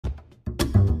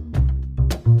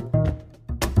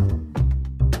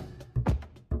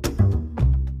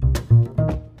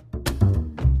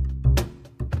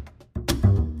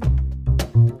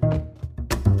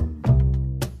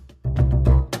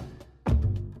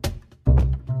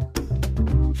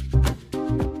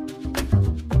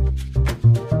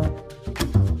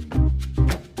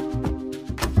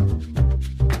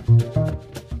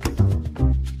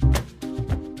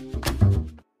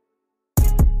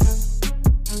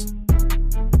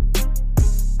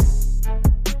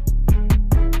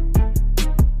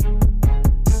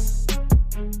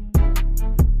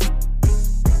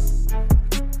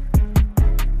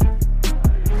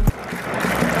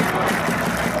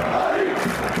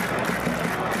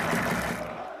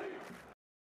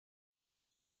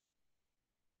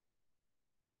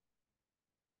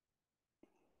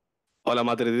Hola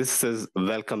Madre, this is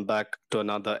welcome back to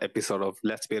another episode of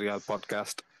Let's Be Real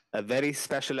podcast. A very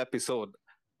special episode,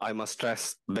 I must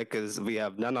stress, because we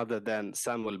have none other than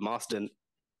Samuel Marsden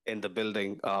in the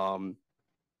building.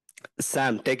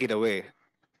 Sam, take it away.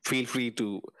 Feel free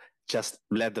to just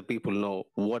let the people know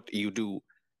what you do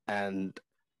and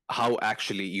how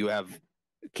actually you have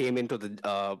came into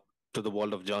the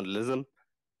world of journalism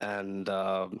and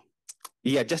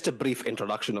yeah, just a brief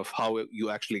introduction of how you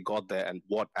actually got there and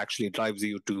what actually drives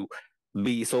you to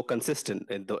be so consistent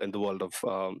in the world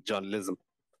of journalism.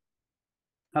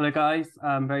 Hello, guys.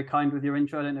 Very kind with your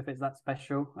intro. I don't know if it's that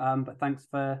special, but thanks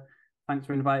for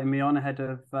inviting me on ahead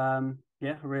of a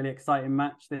really exciting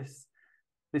match this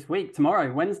week.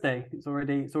 Tomorrow, Wednesday. It's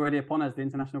already upon us. The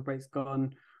international break's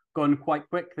gone quite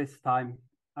quick this time.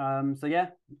 I'm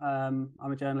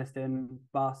a journalist in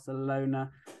Barcelona,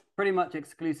 pretty much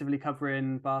exclusively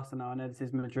covering Barcelona. I know this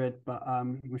is Madrid, but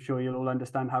I'm sure you'll all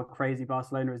understand how crazy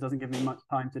Barcelona is. Doesn't give me much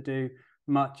time to do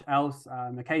much else.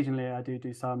 Occasionally I do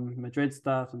some Madrid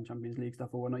stuff, some Champions League stuff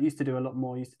or whatnot. Used to do a lot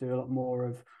more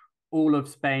of all of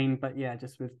Spain, but yeah,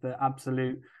 just with the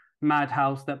absolute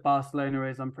madhouse that Barcelona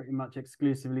is, I'm pretty much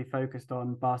exclusively focused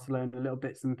on Barcelona, little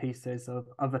bits and pieces of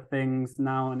other things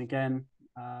now and again.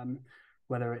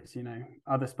 Whether it's,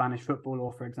 other Spanish football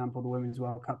or, for example, the Women's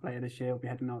World Cup later this year, we'll be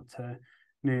heading out to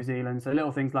New Zealand. So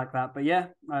little things like that. But yeah,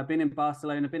 I've been in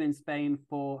Barcelona, been in Spain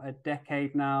for a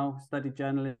decade now, studied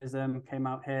journalism, came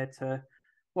out here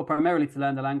primarily to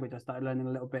learn the language. I started learning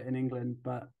a little bit in England,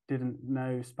 but didn't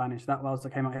know Spanish that well. So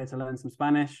I came out here to learn some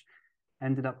Spanish,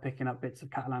 ended up picking up bits of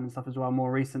Catalan and stuff as well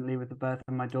more recently with the birth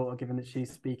of my daughter, given that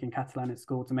she's speaking Catalan at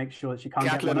school, to make sure that she can't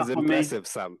Catalan get is one up on me. impressive,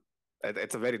 Sam.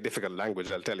 It's a very difficult language,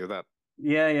 I'll tell you that.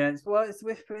 Yeah. It's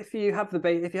if you have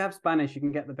if you have Spanish, you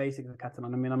can get the basics of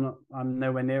Catalan. I mean, I'm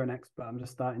nowhere near an expert. I'm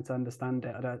just starting to understand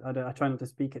it. I try not to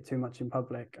speak it too much in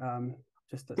public.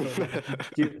 Just at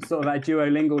sort of at a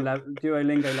Duolingo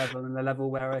level, and the level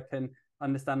where I can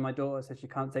understand my daughter, so she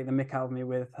can't take the mick out of me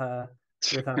with her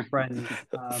friends.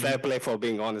 Fair play for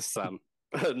being honest, Sam.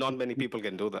 Not many people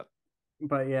can do that.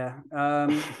 But yeah,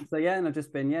 and I've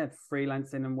just been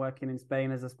freelancing and working in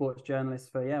Spain as a sports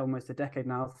journalist for almost a decade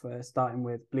now. For starting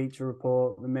with Bleacher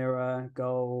Report, The Mirror,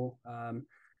 Goal,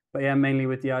 mainly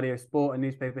with Diario Sport, a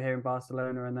newspaper here in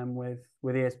Barcelona, and then with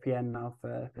ESPN now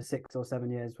for 6 or 7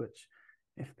 years, which,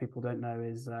 if people don't know,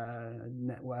 is a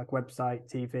network,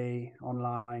 website, TV,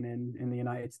 online in the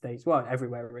United States, well,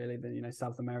 everywhere really, but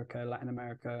South America, Latin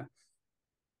America,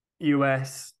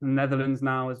 US, Netherlands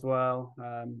now as well,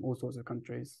 all sorts of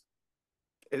countries.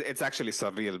 It's actually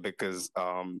surreal because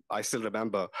I still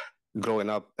remember growing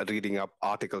up reading up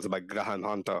articles by Graham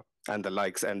Hunter and the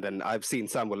likes, and then I've seen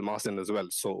Samuel Marsden as well.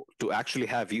 So to actually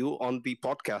have you on the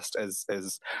podcast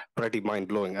is pretty mind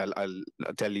blowing. I'll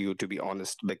tell you, to be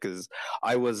honest, because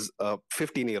I was a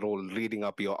 15-year-old reading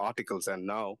up your articles, and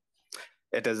now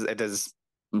it is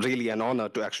really an honor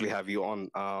to actually have you on.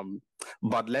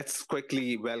 But let's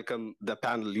quickly welcome the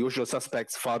panel. Usual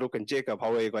suspects, Farouk and Jacob.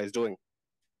 How are you guys doing?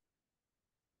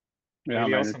 Yeah,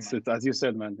 really man, awesome, it's as you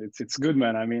said, man. It's good,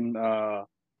 man. I mean,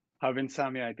 having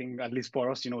Sammy, I think at least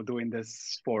for us, doing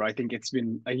this for, I think it's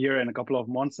been a year and a couple of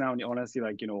months now. And honestly,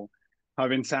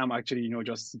 having Sam actually,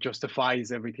 just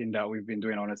justifies everything that we've been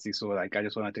doing, honestly. So I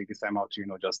just want to take this time out to,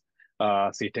 just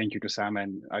say thank you to Sam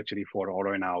and actually for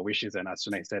honoring our wishes. And as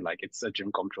soon as I said, it's a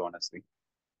dream come true, honestly.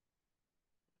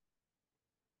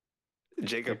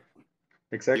 Jacob.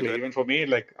 Exactly. Even for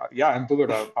me, I'm too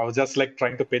good. I was just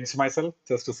trying to pinch myself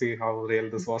just to see how real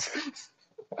this was.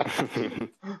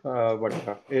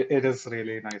 But it is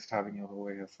really nice having you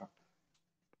over here, Sam.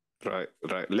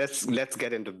 Right. Let's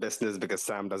get into business because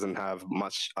Sam doesn't have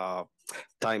much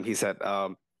time. He said,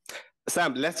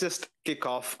 Sam, let's just kick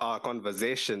off our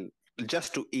conversation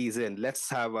just to ease in. Let's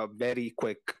have a very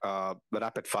quick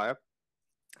rapid fire.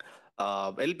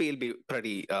 It'll be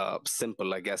pretty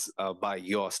simple, I guess, by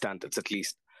your standards at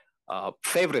least.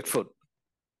 Favorite food,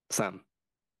 Sam?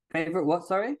 Favorite what?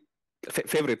 Sorry.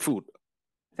 Favorite food.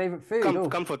 Favorite food.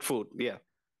 Comfort food. Yeah.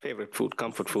 Favorite food.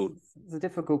 Comfort food. It's a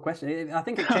difficult question. I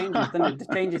think it changes. Doesn't it? It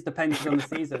changes depending on the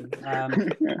season. At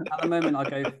the moment, I'll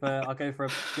go for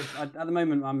at the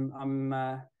moment, I'm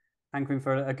hankering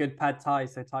for a good pad Thai,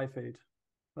 so Thai food.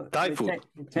 But Thai food.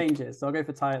 It changes, so I'll go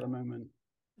for Thai at the moment.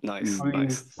 Nice.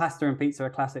 Pasta and pizza are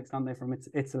classics, aren't they, from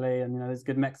Italy? And there's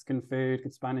good Mexican food,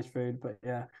 good Spanish food. But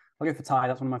yeah, I'll go for Thai.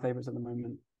 That's one of my favorites at the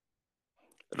moment.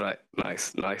 Right.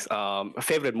 Nice.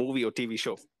 Favorite movie or TV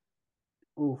show?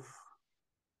 Oof.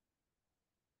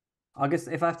 I guess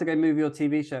if I have to go movie or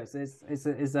TV show, is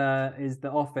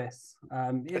The Office.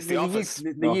 It's The Office.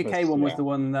 The UK one was yeah. the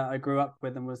one that I grew up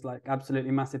with and was like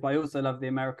absolutely massive. But I also love the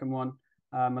American one.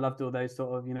 I loved all those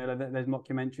sort of, you know, those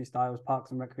mockumentary styles,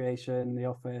 Parks and Recreation, The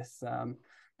Office.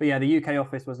 But yeah, the UK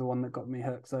Office was the one that got me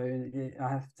hooked. So I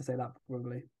have to say that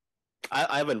probably.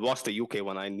 I haven't watched the UK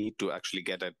one. I need to actually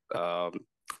get it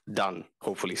done,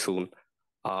 hopefully soon.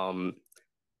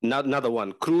 Another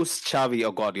one, Cruz, Xavi,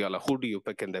 or Guardiola. Who do you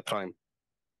pick in their prime?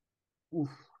 Oof.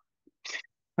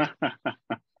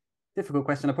 Difficult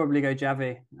question. I'll probably go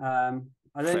Xavi. I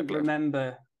don't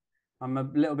remember. I'm a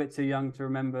little bit too young to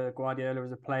remember Guardiola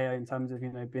as a player in terms of,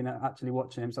 you know, being actually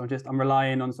watching him. So I'm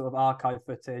relying on sort of archive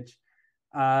footage.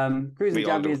 Cruz and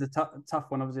Xavi is a tough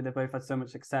one. Obviously, they both had so much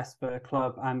success for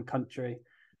club and country.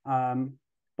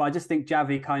 But I just think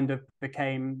Xavi kind of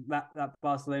became that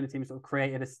Barcelona team sort of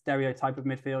created a stereotype of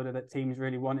midfielder that teams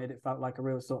really wanted. It felt like a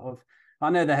real sort of, I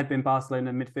know there had been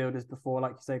Barcelona midfielders before,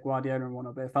 like you say, Guardiola and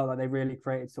whatnot, but it felt like they really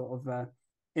created sort of,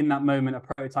 in that moment, a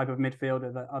prototype of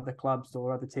midfielder that other clubs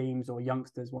or other teams or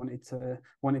youngsters wanted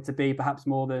to be, perhaps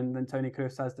more than Toni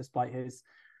Kroos has, despite his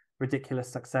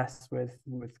ridiculous success with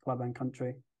club and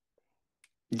country.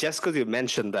 Just because you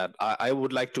mentioned that, I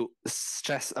would like to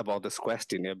stress about this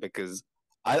question here, because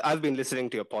I've been listening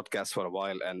to your podcast for a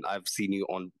while and I've seen you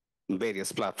on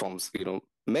various platforms, you know,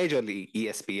 majorly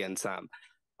ESPN, Sam.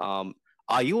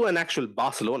 Are you an actual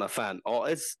Barcelona fan, or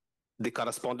is the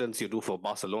correspondence you do for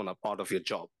Barcelona part of your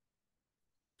job?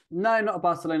 No, not a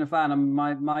Barcelona fan.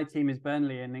 My team is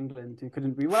Burnley in England, who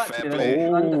couldn't be. Well, actually,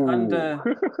 under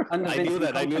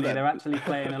Vincent Kompany, they're actually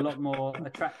playing a lot more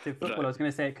attractive football. Right. I was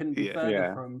going to say it couldn't be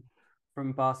further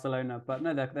from Barcelona, but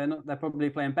no, they're not. They're probably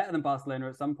playing better than Barcelona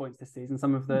at some points this season.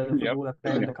 Some of the football they're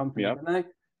playing under Kompany. But no,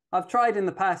 I've tried in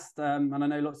the past, and I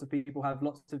know lots of people have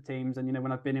lots of teams. And you know,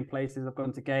 when I've been in places, I've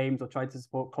gone to games or tried to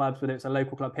support clubs, whether it's a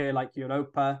local club here like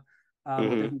Europa or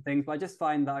different things. But I just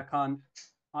find that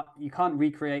you can't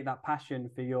recreate that passion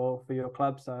for your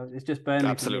club. So it's just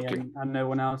Burnley for me and no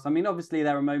one else. I mean, obviously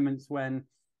there are moments when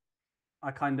I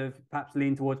kind of perhaps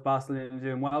lean towards Barcelona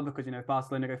doing well, because, you know, if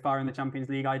Barcelona go far in the Champions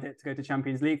League, I get to go to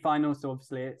Champions League finals. So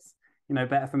obviously it's, you know,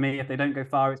 better for me. If they don't go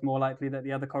far, it's more likely that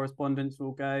the other correspondents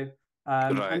will go.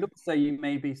 And also you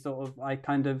maybe sort of, I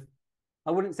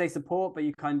wouldn't say support, but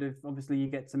you kind of, obviously you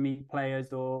get to meet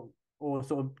players or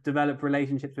sort of develop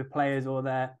relationships with players or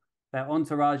their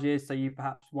entourages, so you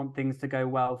perhaps want things to go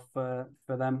well for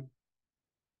them.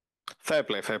 Fair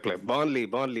play.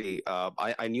 Burnley.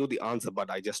 I knew the answer, but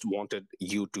I just wanted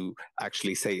you to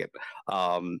actually say it.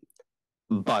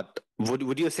 But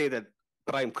would you say that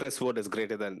prime Chris Wood is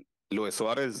greater than Luis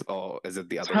Suarez, or is it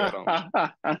the other way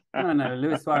around? No,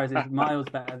 Luis Suarez is miles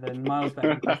better than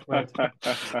Chris Wood.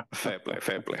 Fair play.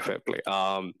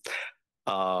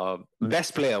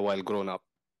 Best player while growing up,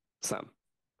 Sam.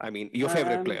 I mean, your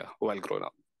favorite player while growing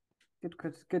up. Good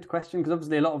question, because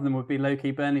obviously a lot of them would be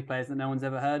low-key Burnley players that no one's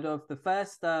ever heard of. The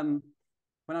first, when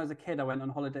I was a kid, I went on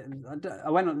holiday.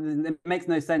 It makes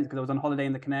no sense because I was on holiday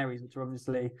in the Canaries, which are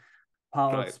obviously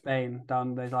part of Spain,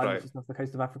 down those islands just off the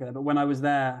coast of Africa. But when I was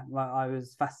there, I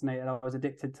was fascinated. I was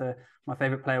addicted to, my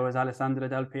favorite player was Alessandro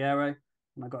Del Piero,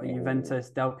 and I got a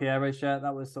Juventus Del Piero shirt.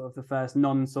 That was sort of the first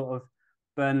non-sort of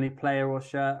Burnley player or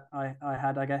shirt I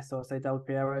had, I guess, or say Del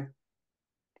Piero.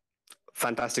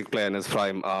 Fantastic player in his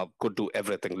prime. Could do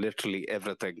everything, literally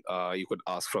everything you could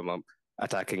ask from an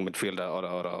attacking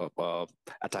midfielder or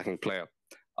attacking player.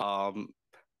 Iniesta,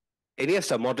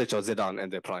 Modric, or Zidane in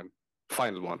their prime?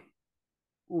 Final one.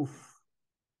 Oof.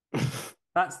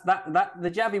 That's the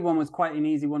Xavi one was quite an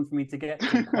easy one for me to get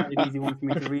to, quite an easy one for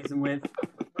me to reason with.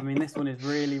 I mean, this one is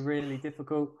really, really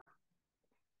difficult.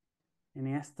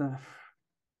 Iniesta.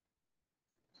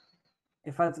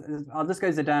 I'll just go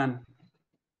Zidane.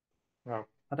 Wow.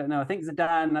 I don't know. I think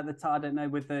Zidane at the time. I don't know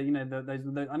with the, you know, those.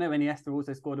 I know Iniesta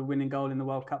also scored a winning goal in the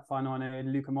World Cup final. I know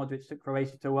Luka Modric took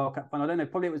Croatia to a World Cup final. I don't know.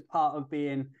 Probably it was part of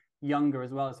being younger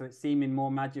as well, so it's seeming more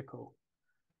magical.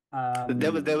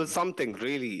 There was something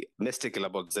really mystical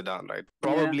about Zidane, right?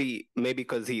 Probably maybe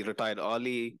because he retired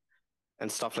early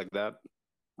and stuff like that.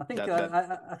 I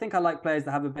think I like players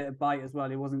that have a bit of bite as well.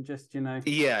 He wasn't just, you know.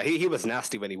 Yeah, he was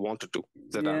nasty when he wanted to,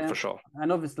 Zidane, for sure.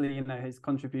 And obviously, you know, his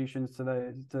contributions to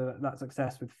that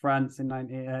success with France in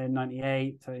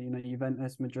 98, to, you know,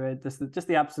 Juventus, Madrid, just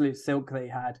the absolute silk that he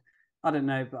had. I don't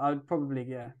know, but I would probably,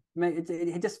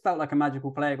 he just felt like a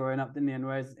magical player growing up, didn't he? And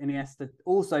whereas Iniesta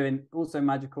also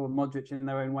magical, and Modric in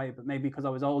their own way, but maybe because I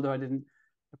was older, I didn't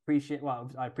appreciate. Well,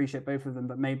 I appreciate both of them,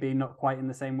 but maybe not quite in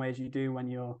the same way as you do when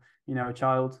you're, you know, a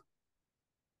child.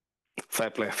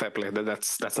 Fair play.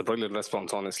 That's a brilliant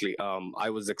response, honestly. I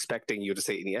was expecting you to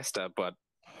say Iniesta, but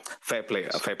Fair play,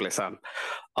 Sam.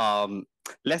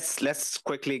 Let's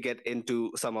quickly get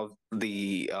into some of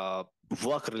the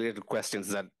work-related questions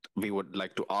that we would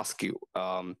like to ask you.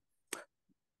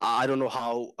 I don't know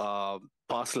how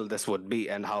personal this would be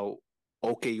and how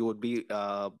okay you would be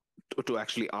to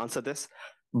actually answer this,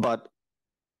 but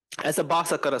as a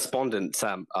Barca correspondent,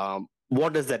 Sam,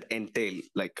 what does that entail?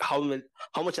 Like, how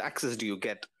much access do you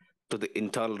get to the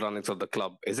internal runnings of the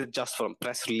club? Is it just from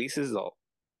press releases or?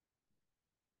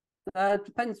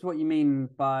 Depends what you mean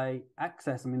by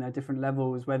access. I mean, there are different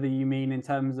levels. Whether you mean in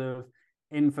terms of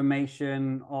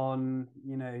information on,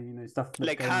 stuff that's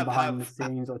Like going behind the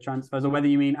scenes or transfers, or whether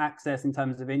you mean access in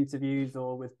terms of interviews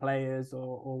or with players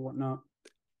or whatnot.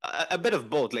 A bit of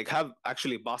both. Like, have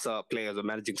actually Barca players or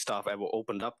managing staff ever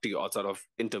opened up to you outside of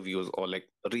interviews or like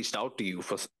reached out to you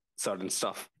for certain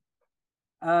stuff?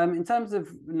 In terms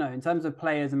of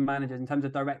players and managers, in terms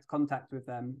of direct contact with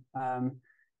them,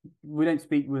 we don't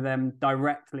speak with them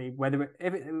directly. Whether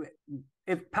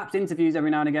if perhaps interviews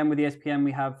every now and again with ESPN,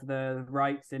 we have the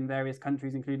rights in various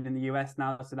countries, including in the US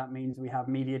now. So that means we have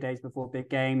media days before big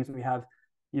games. We have,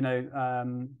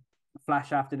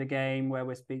 flash after the game where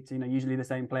we speak to, usually the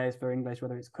same players for English,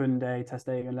 whether it's Koundé, Ter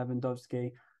Stegen,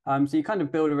 Lewandowski. So you kind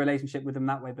of build a relationship with them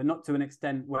that way, but not to an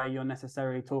extent where you're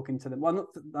necessarily talking to them. Well,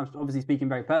 I'm obviously speaking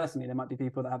very personally. There might be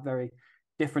people that have very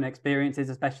different experiences,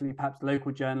 especially perhaps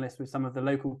local journalists with some of the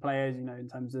local players, in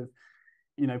terms of,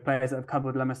 players that have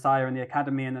covered La Masia in the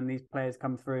academy, and then these players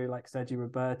come through like Sergio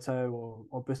Roberto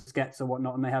or Busquets or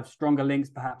whatnot, and they have stronger links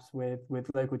perhaps with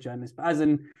local journalists. But as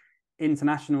an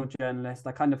international journalist,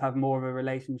 I kind of have more of a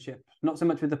relationship, not so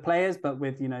much with the players, but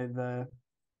with, the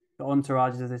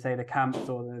entourages, as they say, the camps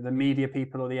or the media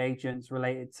people or the agents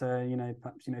related to,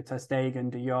 perhaps, Ter Stegen,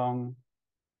 De Jong,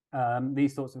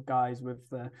 these sorts of guys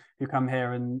who come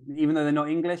here, and even though they're not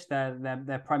English,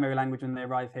 their primary language when they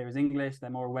arrive here is English. They're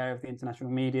more aware of the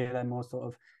international media. They're more sort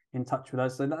of in touch with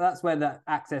us. So that's where the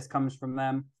access comes from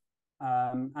them.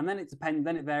 And then it depends.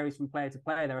 Then it varies from player to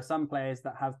player. There are some players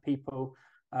that have people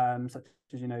such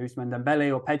as Ousmane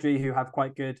Dembele or Pedri who have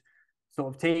quite good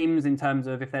sort of teams in terms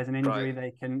of if there's an injury,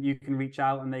 right, you can reach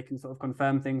out and they can sort of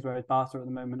confirm things. Whereas Barca at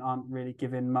the moment aren't really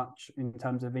giving much in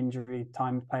terms of injury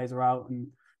time. Players are out and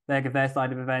they give their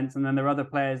side of events, and then there are other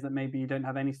players that maybe you don't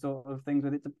have any sort of things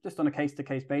with. It just on a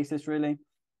case-to-case basis, really.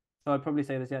 So I'd probably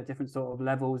say there's different sort of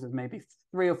levels of maybe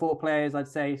 3 or 4 players. I'd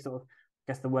say sort of,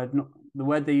 I guess the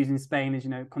word they use in Spain is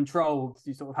controlled. So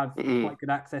you sort of have quite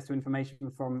good access to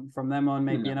information from them on.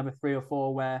 Maybe another 3 or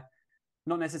 4 where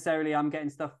not necessarily I'm getting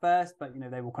stuff first, but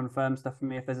they will confirm stuff for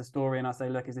me if there's a story and I say,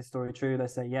 look, is this story true? They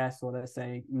say yes, or they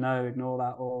say no, ignore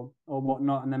that, or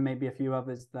whatnot. And then maybe a few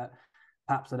others that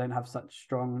perhaps I don't have such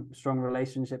strong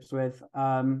relationships with.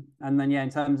 And then in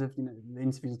terms of the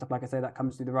interviews and stuff, like I say, that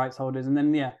comes through the rights holders. And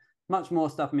then much more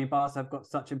stuff. I mean, Barca have got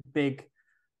such a big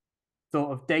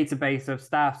sort of database of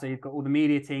staff. So you've got all the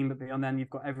media team, but beyond then you've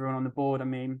got everyone on the board. I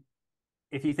mean,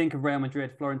 if you think of Real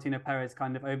Madrid, Florentino Perez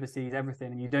kind of oversees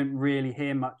everything, and you don't really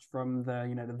hear much from the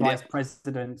the vice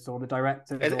presidents or the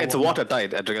directors. It's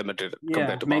watertight at Real Madrid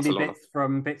compared to maybe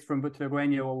Barcelona. bits from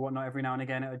Butragueño or whatnot every now and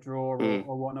again at a draw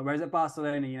or whatnot. Whereas at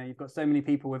Barcelona, you've got so many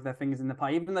people with their fingers in the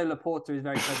pie. Even though Laporta is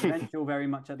very presidential, very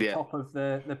much at the top of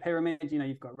the pyramid.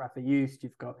 You've got Rafa Just,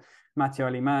 you've got Mathieu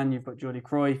Alemán, you've got Jordi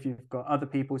Cruyff, you've got other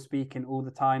people speaking all the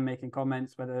time, making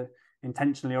comments, whether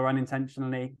intentionally or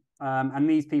unintentionally. And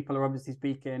these people are obviously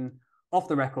speaking off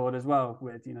the record as well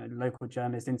with, local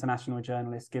journalists, international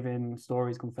journalists, giving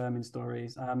stories, confirming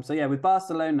stories. So with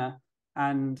Barcelona,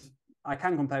 and I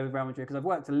can compare with Real Madrid because I've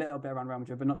worked a little bit around Real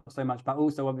Madrid, but not so much. But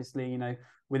also, obviously,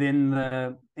 within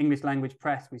the English language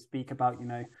press, we speak about,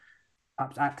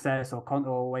 perhaps access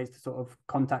or ways to sort of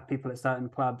contact people at certain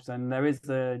clubs. And there is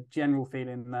a general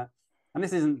feeling that, and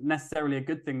this isn't necessarily a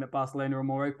good thing, that Barcelona are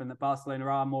more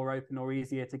open, or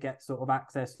easier to get sort of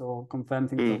access or confirm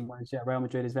things from. Whereas Real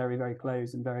Madrid is very, very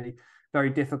close and very, very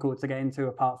difficult to get into,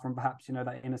 apart from perhaps,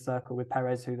 that inner circle with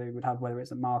Perez, who they would have, whether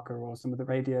it's at Marca or some of the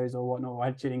radios or whatnot, or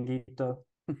El Chiringuito.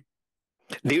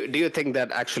 Do you think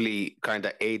that actually kind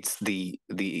of aids the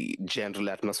general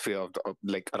atmosphere of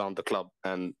like around the club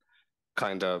and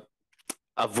kind of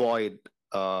avoid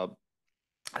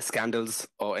scandals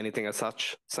or anything as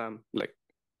such, Sam? Like,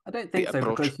 I don't think so,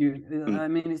 because I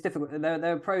mean, it's difficult.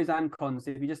 There are pros and cons.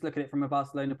 If you just look at it from a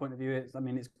Barcelona point of view,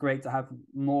 it's great to have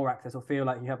more access or feel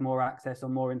like you have more access or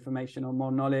more information or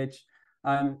more knowledge.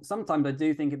 Sometimes I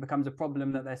do think it becomes a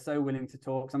problem that they're so willing to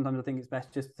talk. Sometimes I think it's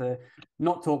best just to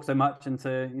not talk so much, and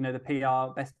to,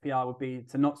 the best PR would be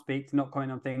to not speak, to not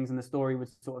comment on things, and the story would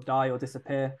sort of die or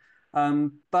disappear.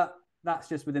 But that's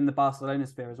just within the Barcelona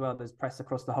sphere as well. There's press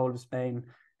across the whole of Spain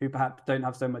who perhaps don't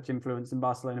have so much influence in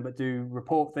Barcelona, but do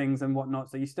report things and whatnot.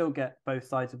 So you still get both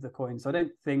sides of the coin. So I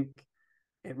don't think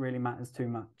it really matters too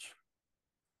much.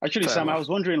 Actually, Fair Sam, I enough. was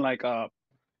wondering, like,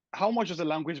 how much does the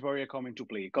language barrier come into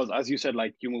play? Because as you said,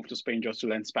 like, you moved to Spain just to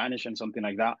learn Spanish and something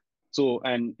like that. So,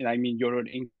 and I mean, you're an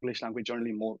English language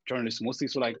journalist mostly.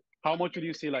 So, like, how much would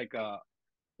you say, like,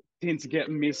 things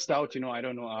get missed out? You know, I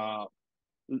don't know,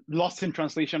 lost in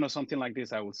translation or something like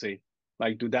this, I would say.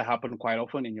 Like, do that happen quite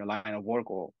often in your line of work?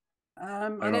 Or I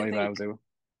don't know if I was able.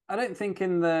 I don't think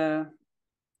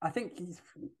I think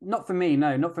not for me,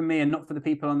 no, not for me, and not for the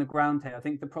people on the ground here. I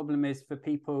think the problem is for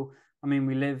people. I mean,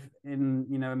 we live in,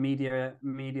 you know, a media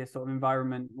sort of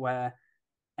environment where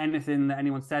anything that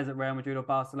anyone says at Real Madrid or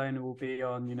Barcelona will be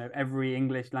on, you know, every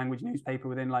English language newspaper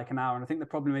within like an hour. And I think the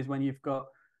problem is when you've got,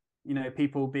 you know,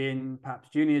 people being perhaps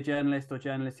junior journalists or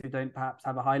journalists who don't perhaps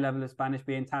have a high level of Spanish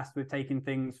being tasked with taking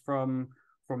things from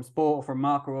sport or from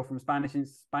Marca or from Spanish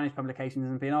publications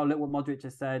and being, oh, look what Modric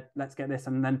has said, let's get this.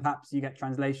 And then perhaps you get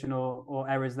translation or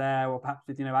errors there, or perhaps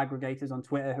with, you know, aggregators on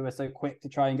Twitter who are so quick to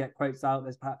try and get quotes out.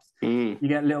 There's perhaps you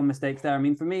get little mistakes there. I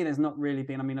mean, for me, there's not really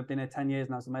been, I mean, I've been here 10 years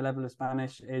now, so my level of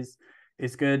Spanish is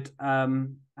good.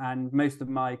 And most of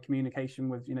my communication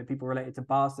with, you know, people related to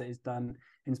Barca is done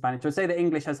in Spanish. So I'd say that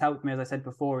English has helped me, as I said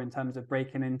before, in terms of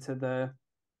breaking into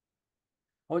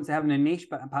I wouldn't say having a niche,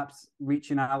 but perhaps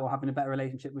reaching out or having a better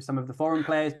relationship with some of the foreign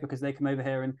players, because they come over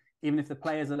here, and even if the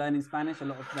players are learning Spanish, a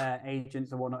lot of their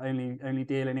agents or whatnot only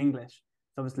deal in English.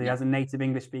 So obviously, as a native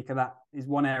English speaker, that is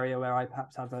one area where I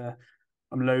perhaps have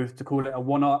I'm loath to call it a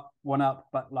one up,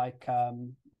 but like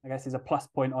I guess is a plus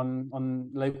point on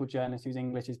local journalists whose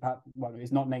English is perhaps, well,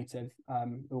 is not native.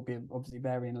 It will be obviously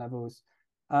varying levels.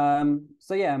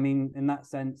 So yeah, I mean, in that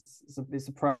sense, it's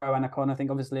a pro and a con. I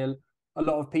think obviously a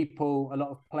lot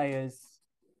of players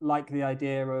like the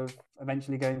idea of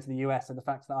eventually going to the US. So the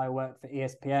fact that I work for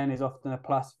ESPN is often a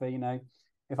plus for, you know,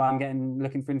 if I'm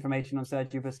looking for information on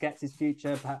Sergio Busquets'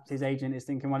 future, perhaps his agent is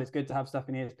thinking, well, it's good to have stuff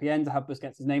in ESPN, to have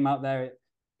Busquets' name out there. It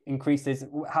increases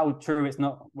how true it's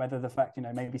not, whether the fact, you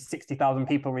know, maybe 60,000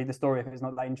 people read the story if it's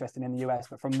not that interesting in the US,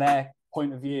 but from their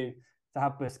point of view, to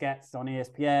have Busquets on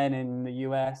ESPN in the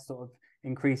US sort of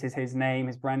increases his name,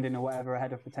 his branding or whatever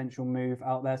ahead of potential move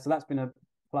out there. So that's been a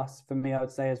plus for me, I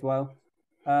would say, as well.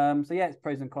 So yeah, it's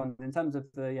pros and cons. In terms of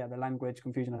the language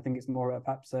confusion, I think it's more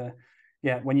perhaps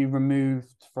when you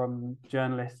removed from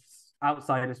journalists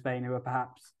outside of Spain who are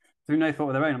perhaps through no fault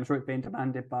of their own, I'm sure it's being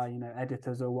demanded by, you know,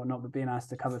 editors or whatnot, but being asked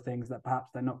to cover things that perhaps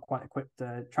they're not quite equipped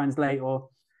to translate,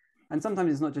 and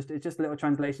sometimes it's just little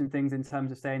translation things in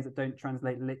terms of sayings that don't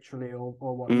translate literally or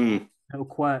whatnot. Little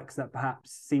quirks that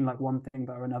perhaps seem like one thing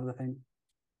but are another thing.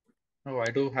 Oh, I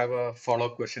do have a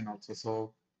follow-up question also.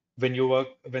 So when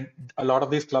a lot of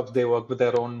these clubs, they work with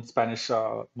their own Spanish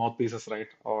mouthpieces, right?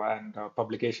 And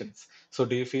publications. So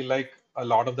do you feel like a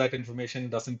lot of that information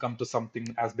doesn't come to something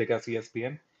as big as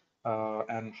ESPN?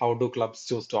 And how do clubs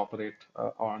choose to operate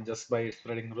on just by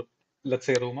spreading, let's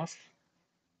say, rumors?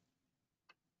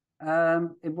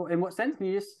 In what sense? Can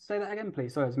you just say that again,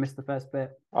 please? Sorry, I just missed the first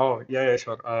bit. Oh, yeah,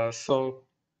 sure. So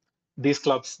these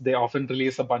clubs, they often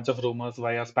release a bunch of rumors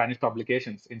via Spanish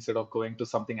publications instead of going to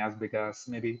something as big as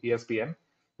maybe ESPN.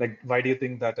 Like, why do you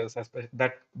think that is,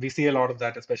 that we see a lot of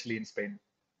that, especially in Spain?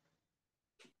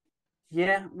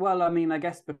 Yeah, well, I mean, I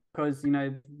guess because, you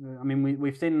know, I mean,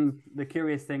 we've seen the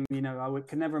curious thing, you know,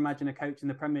 could never imagine a coach in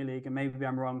the Premier League, and maybe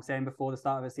I'm wrong, saying before the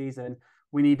start of a season,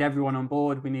 we need everyone on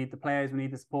board, we need the players, we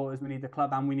need the supporters, we need the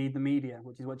club, and we need the media,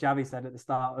 which is what Xavi said at the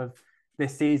start of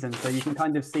this season. So you can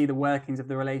kind of see the workings of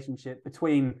the relationship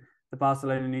between the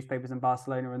Barcelona newspapers and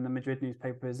Barcelona and the Madrid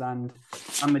newspapers and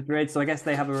Madrid. So I guess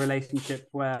they have a relationship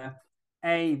where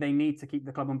they need to keep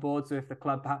the club on board. So if the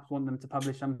club perhaps want them to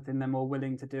publish something, they're more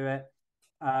willing to do it.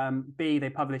 B, they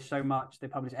publish so much, they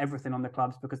publish everything on the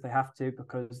clubs because they have to,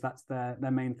 because that's their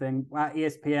main thing. At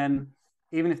ESPN,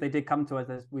 even if they did come to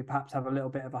us, we perhaps have a little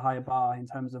bit of a higher bar in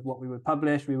terms of what we would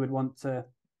publish. We would want to,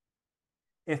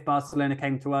 if Barcelona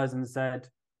came to us and said,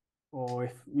 or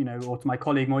if, you know, or to my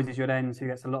colleague Moises Llorens, who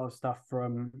gets a lot of stuff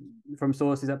from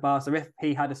sources at Barca, if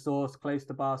he had a source close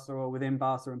to Barca or within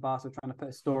Barca and Barca trying to put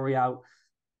a story out,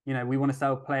 you know, we want to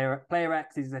sell player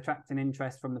X is attracting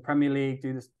interest from the Premier League.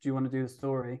 Do you want to do the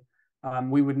story?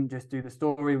 We wouldn't just do the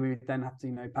story. We would then have to,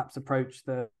 you know, perhaps approach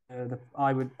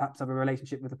I would perhaps have a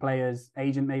relationship with the player's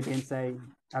agent maybe and say,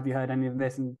 have you heard any of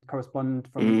this, and correspond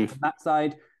from that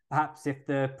side. Perhaps if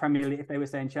the Premier League, if they were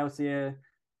saying Chelsea are,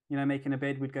 you know, making a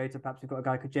bid, we'd go to, perhaps we've got a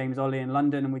guy called James Ollie in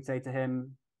London, and we'd say to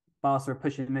him, Barca are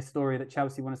pushing this story that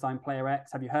Chelsea want to sign player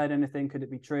X. Have you heard anything? Could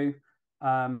it be true?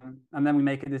 And then we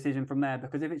make a decision from there,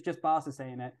 because if it's just Barca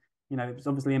saying it, it's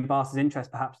obviously in Barca's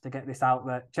interest perhaps to get this out,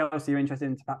 that Chelsea are interested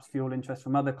in to perhaps fuel interest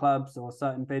from other clubs or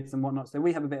certain bids and whatnot. So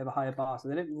we have a bit of a higher bar. So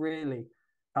they didn't really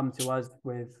come to us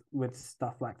with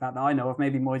stuff like that I know of.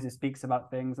 Maybe Moises speaks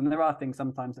about things, and there are things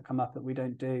sometimes that come up that we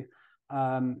don't do.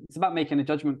 It's about making a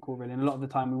judgment call, really. And a lot of the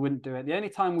time we wouldn't do it. The only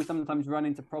time we sometimes run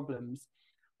into problems,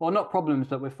 well, not problems,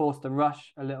 but we're forced to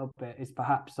rush a little bit, is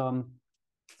perhaps on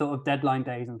sort of deadline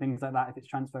days and things like that, if it's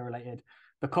transfer related,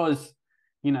 because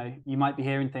you might be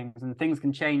hearing things and things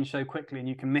can change so quickly and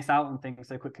you can miss out on things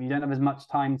so quickly. You don't have as much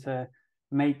time to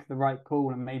make the right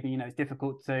call, and maybe it's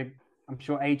difficult to, I'm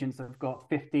sure agents have got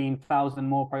 15,000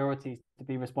 more priorities to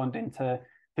be responding to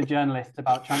journalists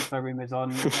about transfer rumors on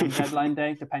deadline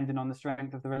day, depending on the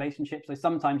strength of the relationship. So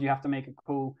sometimes you have to make a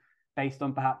call based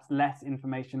on perhaps less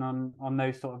information on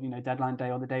those sort of deadline day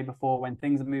or the day before, when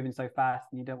things are moving so fast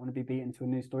and you don't want to be beaten to a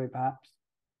new story perhaps.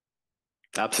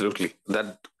 Absolutely.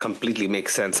 That completely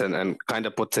makes sense, and kind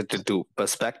of puts it into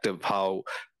perspective how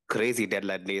crazy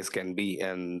deadline days can be,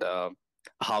 and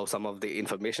how some of the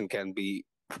information can be,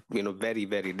 very,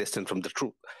 very distant from the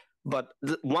truth. But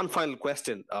one final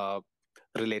question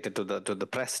related to the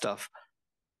press stuff.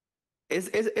 Is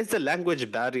the language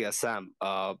barrier, Sam,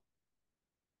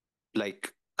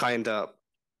 like kind of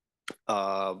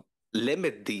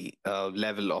limit the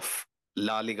level of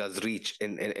La Liga's reach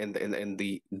in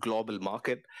the global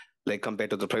market, like compared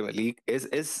to the Premier League?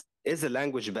 Is the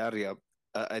language barrier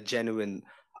a genuine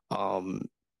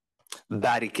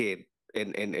barricade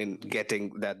in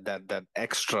getting that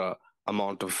extra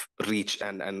amount of reach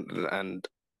and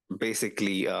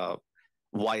basically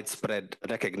widespread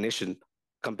recognition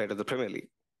compared to the Premier League?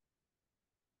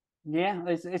 Yeah,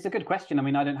 it's a good question. I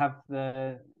mean, I don't have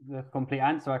the complete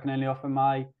answer. I can only offer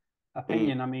my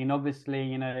opinion. I mean,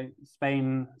 obviously,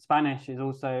 Spanish is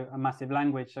also a massive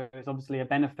language, so it's obviously a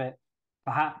benefit,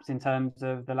 perhaps in terms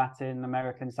of the Latin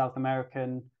American, South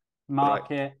American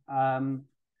market. Right.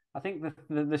 I think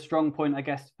the strong point, I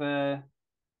guess, for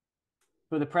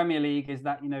the Premier League is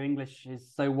that English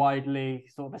is so widely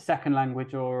sort of a second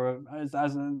language, or as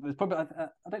there's probably,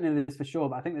 I don't know this for sure,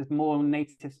 but I think there's more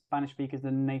native Spanish speakers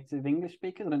than native English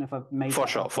speakers. I don't know if I've made for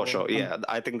sure. Yeah,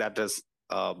 I think that is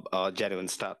a genuine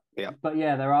stat. Yeah, but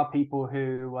yeah, there are people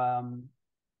who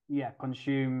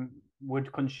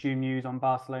would consume news on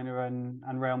Barcelona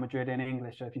and Real Madrid in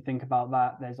English. So if you think about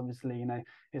that, there's obviously,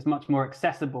 it's much more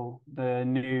accessible, the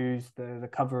news, the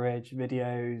coverage,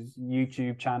 videos,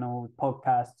 YouTube channels,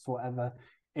 podcasts, whatever,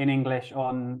 in English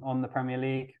on the Premier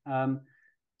League.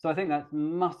 So I think that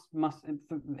must,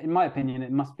 in my opinion,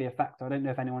 it must be a factor. I don't know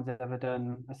if anyone's ever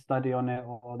done a study on it,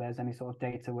 or there's any sort of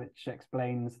data which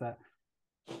explains that,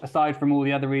 aside from all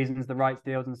the other reasons, the rights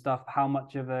deals and stuff, how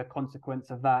much of a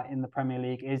consequence of that in the Premier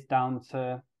League is down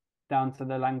to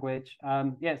the language.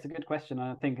 Yeah, it's a good question.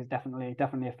 I think it's definitely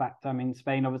a factor. I mean,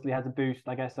 Spain obviously has a boost,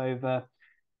 I guess, over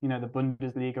the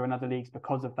Bundesliga and other leagues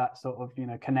because of that sort of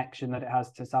connection that it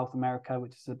has to South America,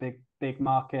 which is a big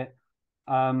market.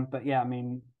 But yeah, I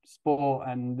mean, sport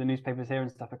and the newspapers here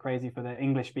and stuff are crazy for the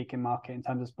English speaking market in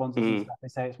terms of sponsors and stuff. They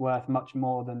say it's worth much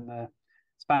more than the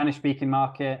Spanish speaking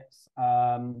markets.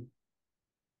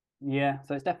 Yeah,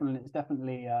 so it's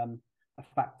definitely a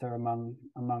factor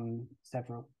among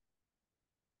several.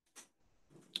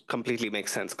 Completely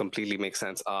makes sense.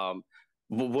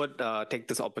 Would take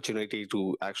this opportunity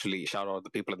to actually shout out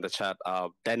the people in the chat.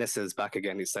 Dennis is back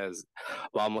again. He says,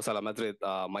 "Vamos a la Madrid."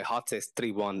 My heart says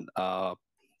 3-1.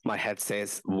 My head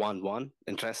says 1-1.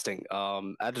 Interesting.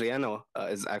 Adriano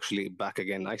is actually back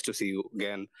again. Nice to see you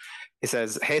again. He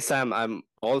says, "Hey Sam, I'm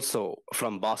also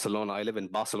from Barcelona. I live in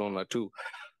Barcelona too."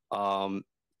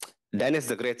 Dennis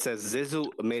the Great says, "Zizou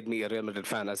made me a Real Madrid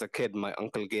fan. As a kid, my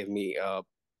uncle gave me a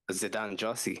Zidane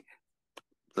jersey."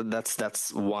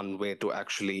 That's one way to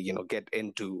actually get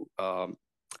into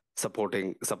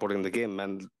supporting the game,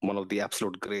 and one of the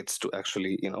absolute greats to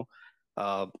actually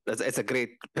it's a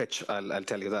great pitch. I'll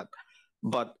tell you that.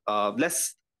 But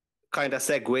let's kind of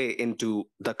segue into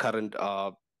the current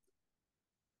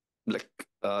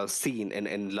scene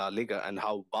in La Liga, and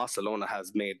how Barcelona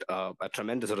has made a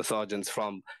tremendous resurgence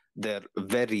from their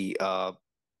very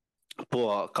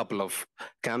poor couple of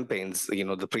campaigns,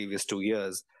 the previous 2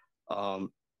 years.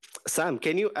 Sam,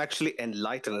 can you actually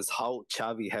enlighten us how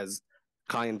Xavi has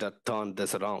kind of turned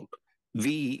this around?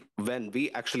 When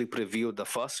we actually previewed the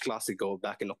first Clasico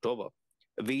back in October,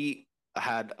 we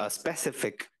had a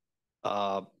specific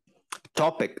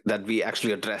topic that we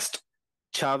actually addressed: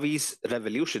 Xavi's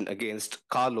revolution against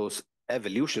Carlos'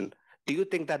 evolution. Do you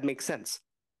think that makes sense?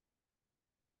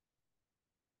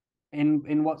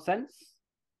 In what sense?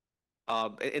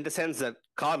 In the sense that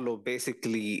Carlo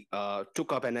basically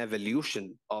took up an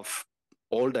evolution of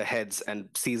older heads and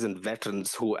seasoned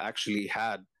veterans who actually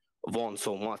had won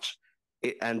so much,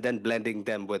 and then blending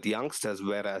them with youngsters,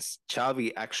 whereas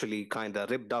Xavi actually kind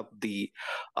of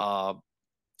uh,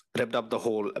 ripped up the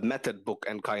whole method book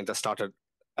and kind of started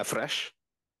afresh.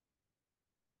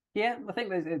 Yeah, I think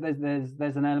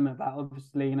there's an element of that.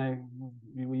 Obviously,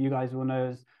 you guys will know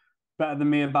as better than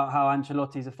me about how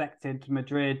Ancelotti's affected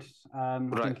Madrid. I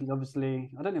think he's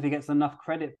obviously, I don't know if he gets enough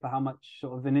credit for how much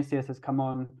sort of Vinicius has come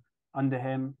on under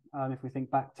him. If we think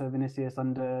back to Vinicius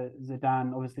under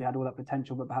Zidane, obviously had all that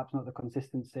potential, but perhaps not the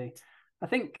consistency. I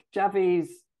think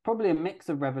Xavi's probably a mix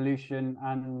of revolution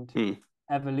and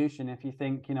evolution. If you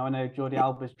think, I know Jordi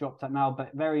Alba's dropped out now,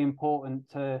 but very important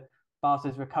to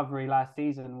Barca's recovery last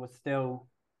season was still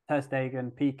Ter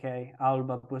Stegen, Piqué,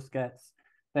 Alba, Busquets.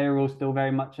 They were all still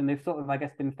very much, and they've sort of, I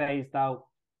guess, been phased out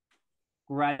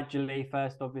gradually.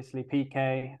 First, obviously,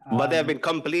 Piqué. But they have been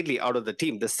completely out of the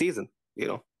team this season,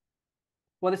 Well,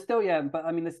 there's still, but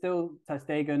I mean, there's still Ter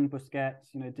Stegen,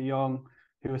 Busquets, De Jong,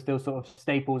 who are still sort of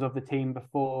staples of the team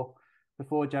before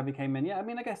Xavi came in. Yeah, I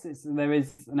mean, I guess there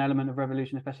is an element of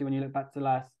revolution, especially when you look back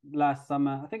to last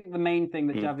summer. I think the main thing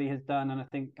that Xavi has done, and I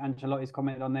think Ancelotti's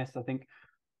commented on this, I think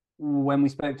when we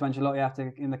spoke to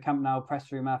Ancelotti in the Camp Nou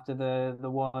press room after the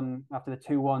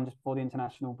 2-1 just before the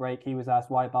international break, he was asked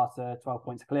why Barca 12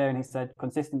 points clear, and he said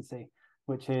consistency,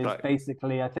 which is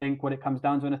basically, I think, what it comes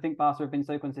down to. And I think Barca have been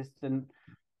so consistent,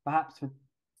 perhaps for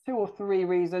 2 or 3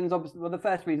 reasons. Obviously, well, the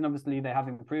first reason, obviously, they have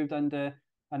improved under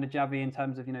Xavi in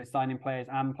terms of signing players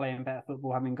and playing better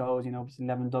football, having goals. Obviously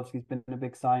Lewandowski's been a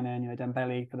big signing.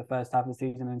 Dembele for the first half of the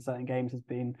season in certain games has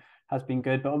been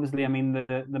good. But obviously, I mean,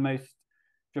 the most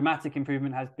dramatic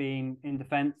improvement has been in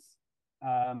defence,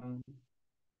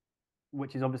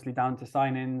 which is obviously down to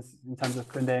signings in terms of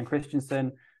Koundé and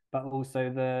Christensen, but also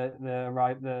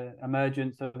the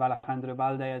emergence of Alejandro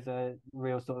Balde as a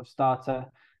real sort of starter,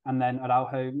 and then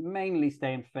Araujo mainly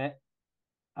staying fit.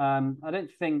 I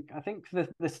think the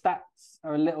stats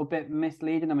are a little bit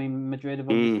misleading. I mean, Madrid have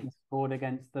obviously scored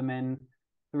against them in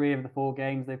 3 of the 4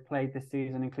 games they've played this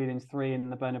season, including 3 in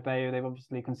the Bernabeu. They've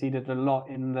obviously conceded a lot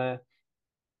in the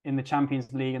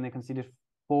Champions League, and they conceded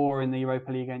 4 in the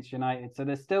Europa League against United. So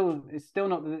it's still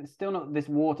not this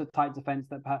watertight defense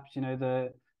that perhaps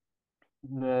the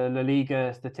La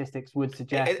Liga statistics would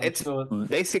suggest. It's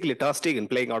basically Ter Stegen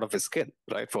playing out of his skin,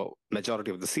 right, for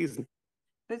majority of the season.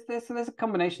 There's a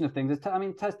combination of things. I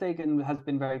mean, Ter Stegen has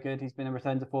been very good. He's been a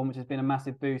return to form, which has been a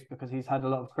massive boost because he's had a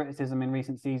lot of criticism in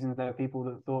recent seasons. There are people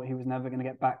that thought he was never going to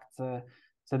get back to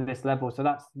this level. So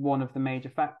that's one of the major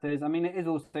factors. I mean, it is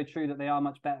also true that they are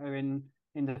much better in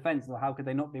defence. So how could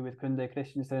they not be with Koundé,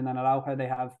 Christensen and Araujo? They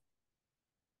have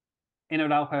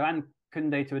Araujo and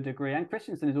Koundé to a degree. And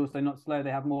Christensen is also not slow.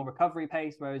 They have more recovery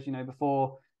pace, whereas,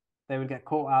 before they would get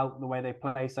caught out the way they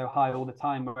play so high all the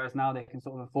time, whereas now they can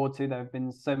sort of afford to. There have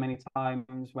been so many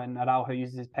times when Araujo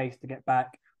uses his pace to get back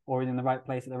or is in the right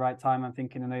place at the right time. I'm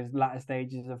thinking in those latter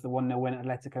stages of the 1-0 win at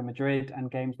Atletico Madrid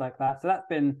and games like that. So that's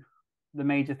been the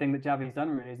major thing that Xavi's done,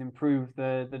 really, is improve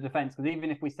the defence. Because even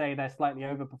if we say they're slightly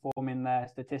overperforming their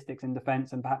statistics in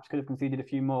defence and perhaps could have conceded a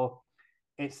few more,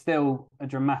 it's still a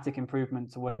dramatic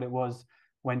improvement to what it was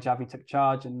when Xavi took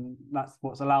charge. And that's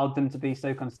what's allowed them to be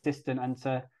so consistent and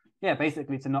to,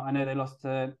 basically to not, I know they lost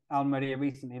to Almeria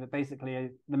recently, but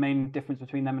basically the main difference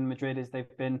between them and Madrid is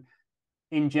they've been,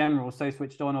 in general, so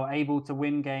switched on or able to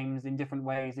win games in different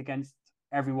ways against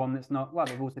everyone that's not, well,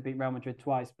 they've also beat Real Madrid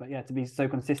twice, but to be so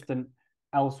consistent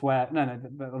elsewhere.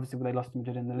 But obviously they lost to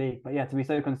Madrid in the league, but to be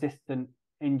so consistent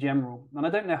in general. And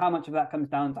I don't know how much of that comes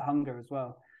down to hunger as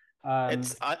well.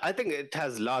 I think it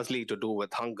has largely to do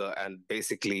with hunger and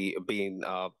basically being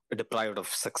deprived of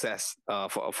success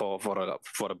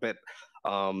for a bit.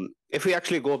 If we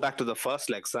actually go back to the first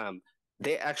leg, Sam,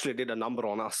 they actually did a number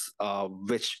on us,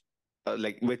 which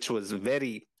was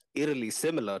very eerily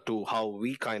similar to how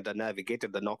we kind of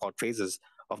navigated the knockout phases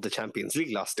of the Champions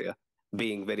League last year,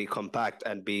 being very compact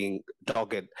and being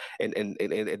dogged in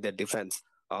their defense.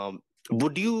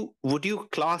 Would you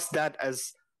class that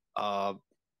as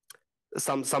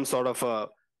some sort of a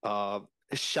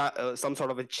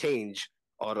change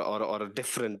or a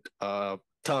different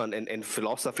turn in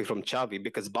philosophy from Xavi?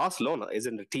 Because Barcelona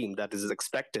isn't a team that is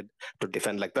expected to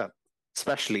defend like that,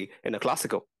 especially in a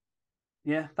Clasico.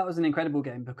 Yeah, that was an incredible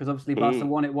game because obviously Barca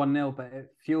won it 1-0, but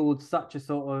it fueled such a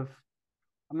sort of,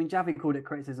 I mean, Xavi called it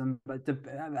criticism, but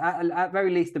at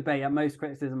very least debate, at most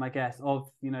criticism, I guess, of,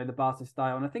 the Barca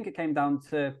style. And I think it came down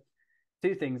to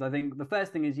 2 things. I think the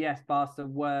first thing is, yes, Barca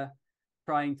were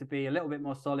trying to be a little bit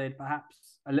more solid,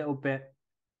 perhaps a little bit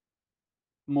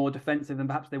more defensive than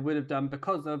perhaps they would have done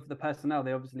because of the personnel.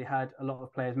 They obviously had a lot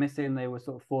of players missing. They were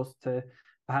sort of forced to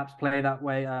perhaps play that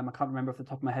way. I can't remember off the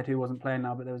top of my head who wasn't playing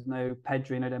now, but there was no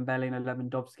Pedri, no Dembele, no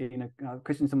Lewandowski,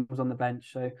 Christensen was on the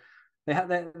bench. So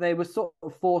they were sort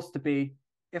of forced to be,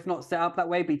 if not set up that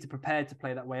way, be to prepare to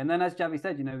play that way. And then, as Javi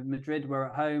said, Madrid were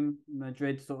at home.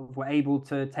 Madrid sort of were able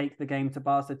to take the game to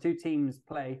Barca. Two teams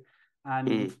play,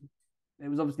 and it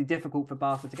was obviously difficult for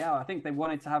Barca to get out. I think they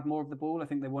wanted to have more of the ball. I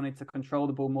think they wanted to control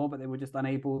the ball more, but they were just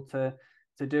unable to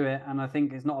do it. And I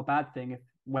think it's not a bad thing if,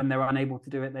 when they're unable to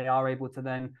do it, they are able to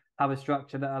then have a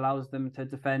structure that allows them to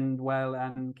defend well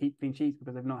and keep clean sheets,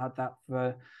 because they've not had that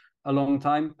for a long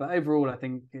time. But overall, I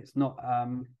think it's not. I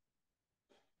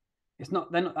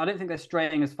don't think they're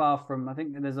straying as far from. I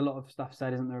think there's a lot of stuff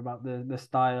said, isn't there, about the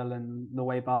style and the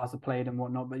way Barca played and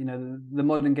whatnot. But the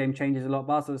modern game changes a lot.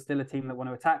 Barca is still a team that want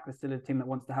to attack. They're still a team that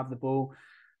wants to have the ball.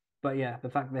 But yeah, the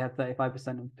fact that they had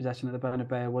 35% of possession at the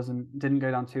Bernabeu didn't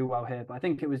go down too well here. But I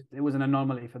think it was an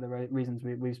anomaly for the reasons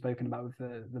we've spoken about, with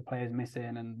the players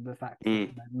missing and the fact that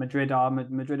Madrid are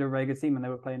a very good team and they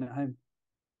were playing at home.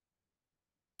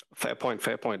 Fair point.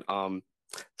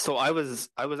 So I was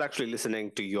actually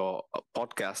listening to your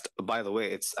podcast. By the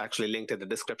way, it's actually linked in the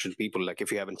description. People, like,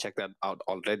 if you haven't checked that out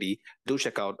already, do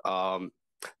check out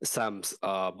Sam's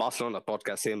Barcelona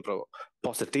podcast, Siempre,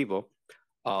 Positivo,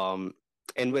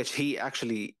 in which he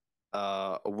actually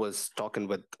was talking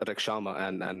with Rick Sharma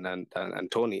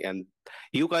and Tony, and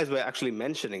you guys were actually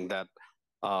mentioning that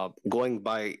going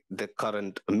by the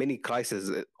current mini crisis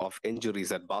of injuries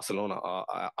that Barcelona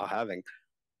are having.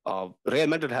 Real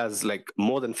Madrid has like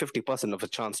more than 50% of a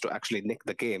chance to actually nick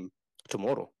the game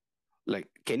tomorrow. Like,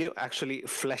 can you actually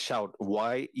flesh out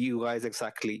why you guys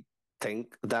exactly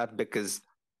think that? Because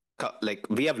like,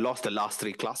 we have lost the last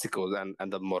 3 Clásicos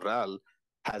and the morale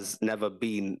has never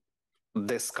been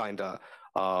this kind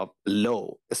of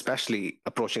low, especially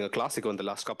approaching a Clásico in the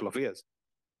last couple of years.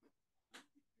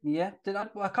 Yeah,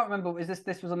 I can't remember.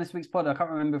 This was on this week's pod? I can't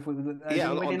remember if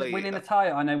winning the tie.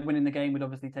 I know winning the game would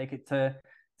obviously take it to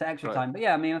extra time. But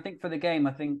yeah, I mean, I think for the game,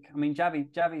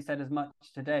 Javi said as much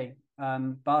today.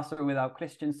 Barca are without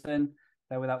Christensen,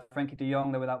 they're without Frenkie de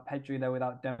Jong, they're without Pedri, they're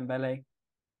without Dembele.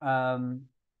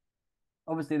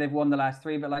 Obviously, they've won the last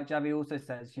 3, but like Javi also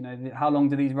says, how long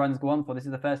do these runs go on for? This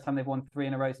is the first time they've won 3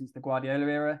 in a row since the Guardiola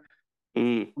era.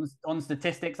 On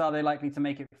statistics, are they likely to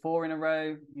make it 4 in a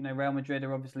row? Real Madrid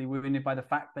are obviously wounded by the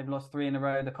fact they've lost 3 in a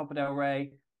row. The Copa del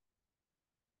Rey,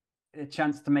 a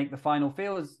chance to make the final,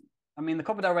 feels. I mean, the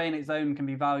Copa del Rey in its own can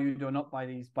be valued or not by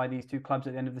these 2 clubs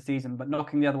at the end of the season, but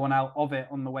knocking the other one out of it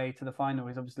on the way to the final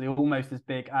is obviously almost as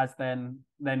big as then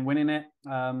winning it.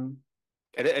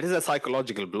 It is a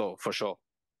psychological blow for sure.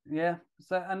 Yeah.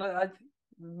 So, and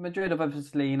Madrid have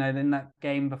obviously, in that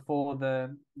game before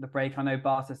the break, I know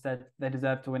Barca said they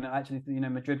deserved to win it. Actually,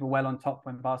 Madrid were well on top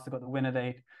when Barca got the winner.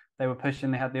 They were pushing.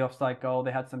 They had the offside goal.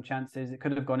 They had some chances. It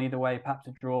could have gone either way. Perhaps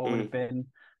a draw would have been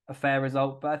a fair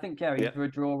result. But I think, either a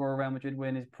draw or a Real Madrid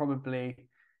win is probably.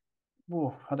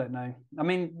 I don't know. I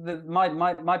mean,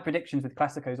 my predictions with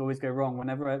Clásicos always go wrong.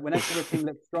 Whenever a team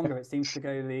looks stronger, it seems to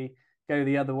go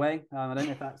the other way. I don't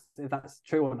know if that's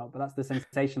true or not, but that's the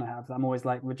sensation I have. I'm always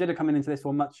like, Madrid are coming into this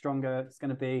one much stronger. It's going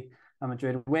to be a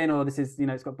Madrid win, or this is,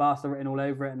 it's got Barca written all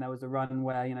over it. And there was a run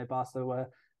where, Barca were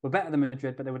better than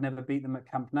Madrid, but they would never beat them at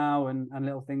Camp Nou and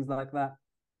little things like that.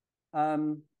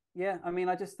 Yeah, I mean,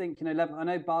 I just think, I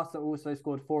know Barca also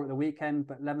scored 4 at the weekend,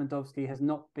 but Lewandowski has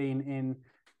not been in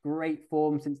great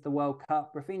form since the World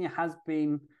Cup. Rafinha has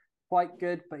been quite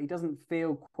good, but he doesn't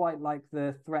feel quite like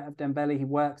the threat of Dembele. He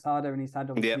works harder, and he's had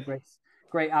obviously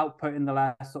great output in the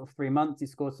last sort of 3 months. He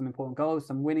scored some important goals,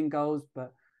 some winning goals,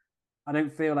 but I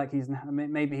don't feel like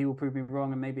maybe he will prove me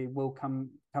wrong, and maybe it will come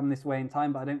this way in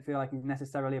time, but I don't feel like he's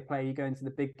necessarily a player you go into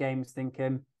the big games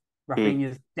thinking Rafinha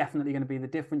is definitely going to be the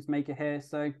difference maker here.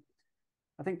 So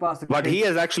I think Barca. But he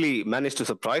has actually managed to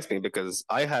surprise me, because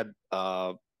I had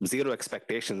zero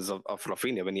expectations of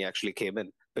Rafinha when he actually came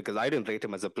in, because I didn't rate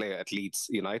him as a player at Leeds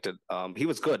United. He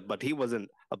was good, but he wasn't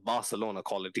a Barcelona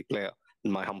quality player,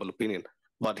 in my humble opinion.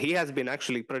 But he has been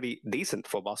actually pretty decent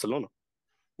for Barcelona.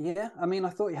 Yeah, I mean, I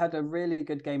thought he had a really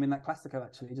good game in that Clasico,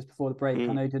 actually, just before the break.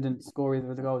 I know he didn't score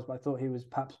either of the goals, but I thought he was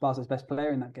perhaps Barca's best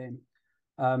player in that game.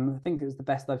 I think it was the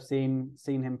best I've seen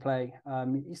him play.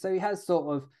 So he has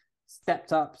sort of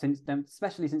stepped up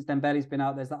especially since Dembele's been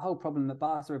out. There's that whole problem that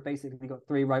Barca have basically got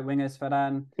 3 right wingers,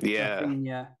 Ferran,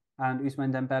 Rafinha, and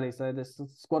Ousmane Dembele. So the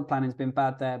squad planning's been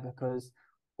bad there, because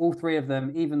all 3 of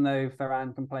them, even though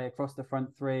Ferran can play across the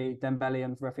front 3, Dembele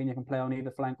and Rafinha can play on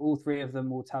either flank, all 3 of them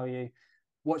will tell you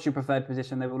what's your preferred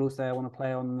position. They will all say, I want to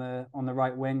play on the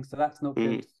right wing. So that's not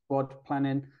good squad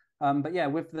planning. But yeah,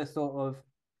 with the sort of,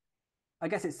 I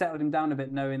guess it settled him down a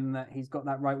bit, knowing that he's got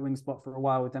that right wing spot for a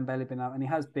while with Dembele been out, and he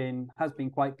has been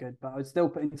quite good. But I would still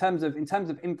put, in terms of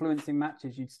influencing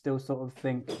matches, you'd still sort of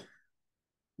think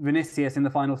Vinicius in the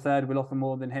final third will offer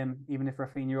more than him, even if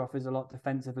Rafinha offers a lot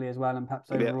defensively as well, and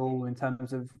perhaps overall in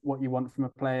terms of what you want from a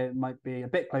player, it might be a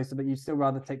bit closer. But you'd still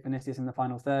rather take Vinicius in the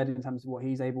final third in terms of what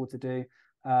he's able to do.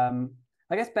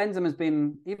 I guess Benzema's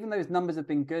been, even though his numbers have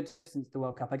been good since the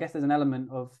World Cup, I guess there's an element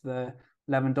of the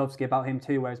Lewandowski about him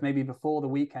too, whereas maybe before the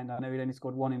weekend, I know he'd only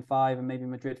scored 1 in 5, and maybe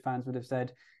Madrid fans would have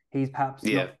said he's perhaps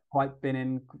not quite been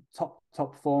in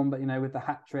top form, but with the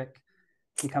hat trick,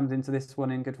 he comes into this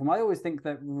one in good form. I always think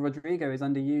that Rodrigo is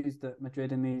underused at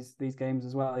Madrid in these games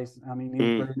as well. He was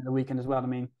brilliant at the weekend as well. I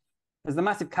mean, there's the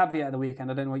massive caveat at the weekend.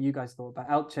 I don't know what you guys thought, but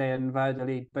Elche and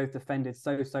Valladolid both defended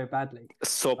so badly.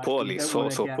 So poorly.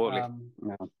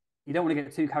 You don't want to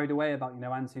get too carried away about,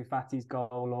 Ansu Fati's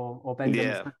goal or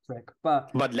Benzema's hat trick.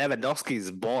 But Lewandowski's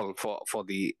ball for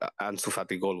the Ansu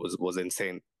Fati goal was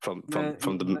insane from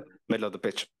the middle of the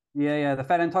pitch. Yeah, the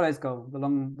Ferran Torres goal, the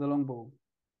long ball.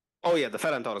 Oh yeah, the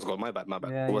Ferran Torres goal. My bad.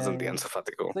 It wasn't the Ansu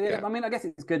Fati goal. So I mean, I guess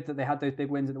it's good that they had those big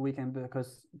wins at the weekend,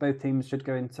 because both teams should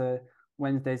go into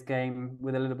Wednesday's game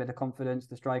with a little bit of confidence.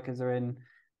 The strikers are in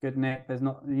good nick. There's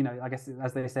not, I guess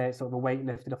as they say, it's sort of a weight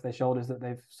lifted off their shoulders that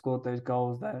they've scored those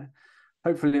goals there.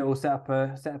 Hopefully it will set up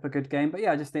a good game. But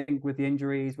yeah, I just think with the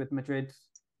injuries, with Madrid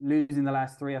losing the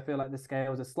last 3, I feel like the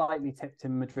scales are slightly tipped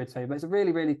in Madrid's favor. But it's a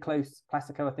really, really close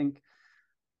Clasico, I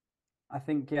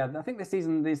think this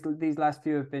season, these last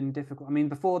few have been difficult. I mean,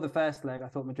 before the first leg, I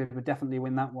thought Madrid would definitely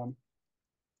win that one.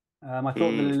 I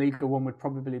thought the La Liga one would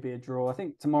probably be a draw. I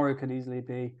think tomorrow could easily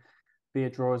be a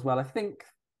draw as well. I think,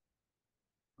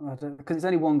 because it's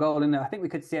only 1 goal in it, I think we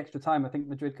could see extra time. I think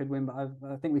Madrid could win, but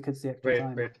I think we could see extra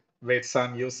time. Wait,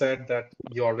 Sam, you said that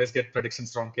you always get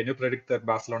predictions wrong. Can you predict that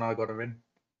Barcelona are going to win?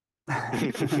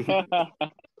 Actually,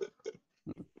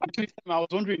 Sam, I was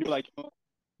wondering,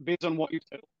 based on what you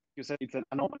said it's an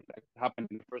anomaly that happened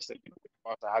in the first leg.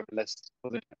 Barca have less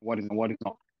position, what is and what is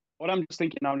not. What I'm just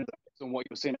thinking now is that based on what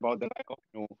you're saying about the lack of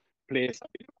players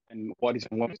and what is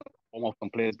and what is not, form of some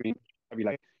players being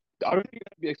like, I don't think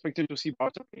I'd be expecting to see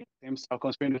Barca play the same style,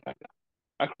 considering the fact that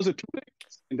across the 2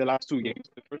 legs in the last 2 games,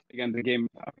 the first leg and the game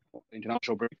before the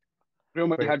international break, Real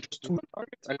Madrid had just 2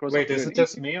 targets across. Wait, is it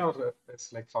just me or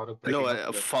it's like Farouk? No,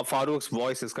 Farouk's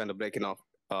voice is kind of breaking off.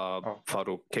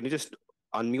 Farouk, can you just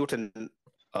unmute and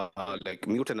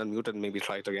mute and unmute and maybe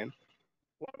try it again?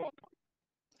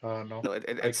 No. No,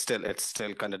 it's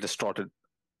still kind of distorted.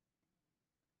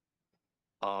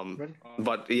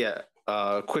 But yeah,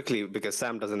 quickly, because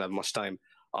Sam doesn't have much time.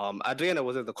 Adriana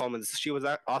was in the comments. She was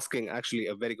asking actually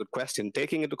a very good question.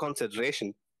 Taking into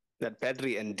consideration that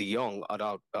Pedri and De Jong are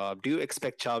out, do you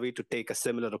expect Xavi to take a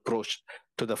similar approach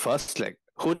to the first leg?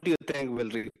 Who do you think will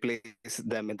replace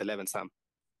them in the 11, Sam?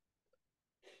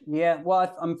 Yeah,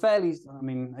 well, I'm fairly,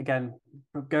 again,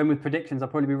 going with predictions, I'll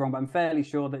probably be wrong, but I'm fairly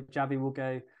sure that Xavi will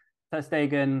go Ter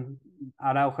Stegen,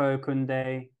 Araujo,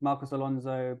 Koundé, Marcos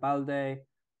Alonso, Balde,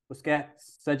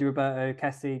 Busquets, Sergio Roberto,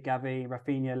 Kessie, Gavi,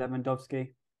 Rafinha,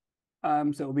 Lewandowski.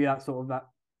 So it'll be that sort of that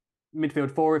midfield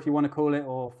 4, if you want to call it,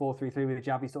 or 4-3-3 with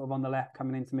Xavi sort of on the left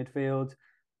coming into midfield,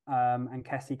 and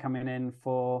Kessie coming in,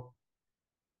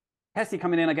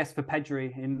 I guess, for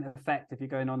Pedri in effect, if you're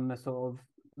going on the sort of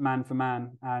man for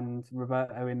man, and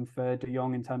Roberto in for De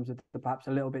Jong in terms of perhaps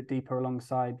a little bit deeper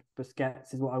alongside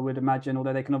Busquets is what I would imagine,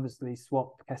 although they can obviously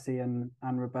swap Kessie and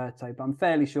Roberto, but I'm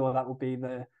fairly sure that will be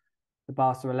the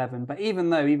Barca 11. But even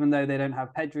though they don't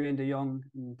have Pedri and De Jong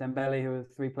and Dembele, who are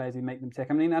 3 players who make them tick,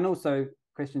 and also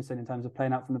Christensen in terms of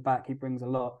playing out from the back, he brings a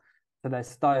lot to their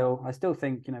style. I still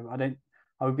think,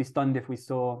 I would be stunned if we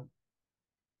saw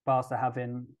Barca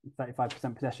having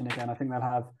 35% possession again. I think they'll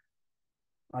have,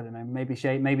 I don't know, maybe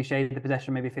shade the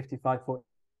possession, maybe 55-40.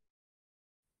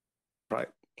 Right.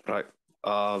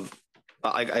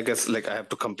 I guess I have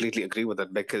to completely agree with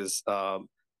it, because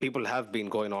people have been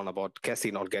going on about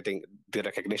Kessie not getting the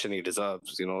recognition he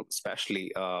deserves,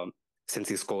 especially since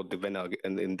he scored the winner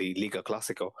in the Liga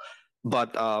Clasico.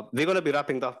 But we're going to be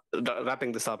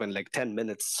wrapping this up in 10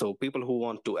 minutes. So people who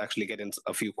want to actually get in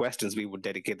a few questions, we would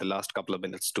dedicate the last couple of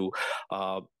minutes to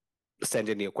send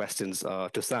in your questions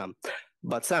to Sam.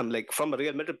 But Sam, from a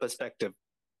Real Madrid perspective,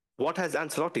 what has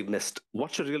Ancelotti missed?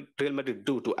 What should Real Madrid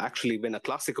do to actually win a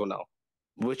Clasico now,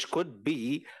 which could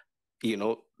be,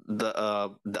 a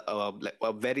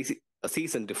very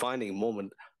season-defining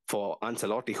moment for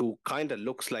Ancelotti, who kind of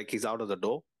looks like he's out of the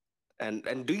door?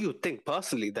 And do you think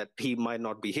personally that he might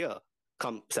not be here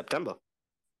come September?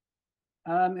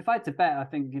 If I had to bet, I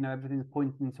think everything's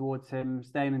pointing towards him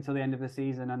staying until the end of the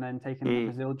season and then taking the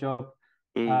Brazil job.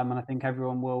 And I think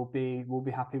everyone will be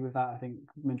happy with that. I think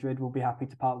Madrid will be happy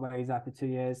to part ways after 2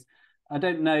 years. I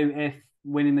don't know if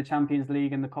winning the Champions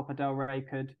League and the Copa del Rey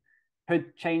could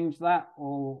change that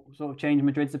or sort of change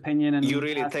Madrid's opinion. And you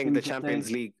really think the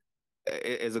Champions League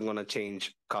isn't going to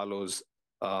change Carlo's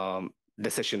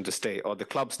decision to stay or the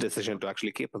club's decision to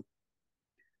actually keep him?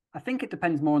 I think it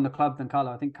depends more on the club than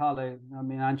Carlo. I think Carlo,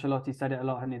 Ancelotti said it a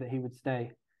lot, hadn't he, that he would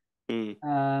stay. I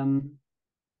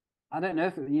don't know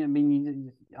if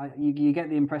you get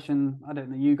the impression. I don't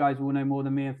know. You guys will know more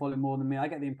than me and follow more than me. I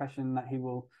get the impression that he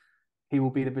will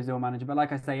be the Brazil manager. But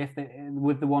like I say,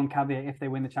 with the one caveat, if they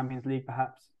win the Champions League,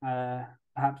 perhaps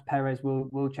Perez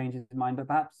will change his mind. But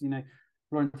perhaps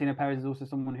Florentino Perez is also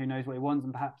someone who knows what he wants,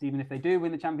 and perhaps even if they do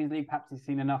win the Champions League, perhaps he's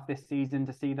seen enough this season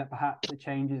to see that perhaps a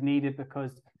change is needed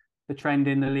because the trend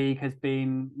in the league has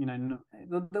been,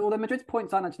 although Madrid's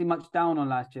points aren't actually much down on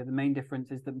last year. The main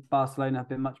difference is that Barcelona have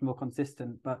been much more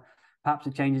consistent, but perhaps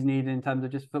a change is needed in terms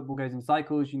of just football goes in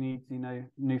cycles. You need,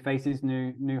 new faces,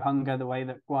 new hunger, the way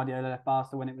that Guardiola left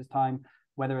Barca when it was time.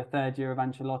 Whether a third year of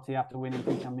Ancelotti after winning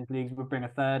 2 Champions Leagues would bring a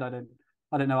third, I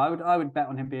don't know. I would bet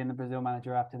on him being the Brazil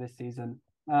manager after this season.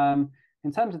 In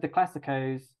terms of the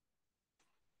Clásicos,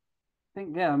 I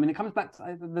think, it comes back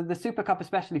to the Super Cup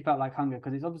especially felt like hunger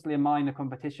because it's obviously a minor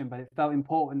competition, but it felt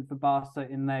important for Barca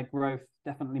in their growth,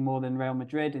 definitely more than Real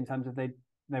Madrid in terms of they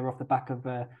were off the back of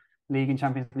a League and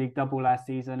Champions League double last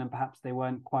season, and perhaps they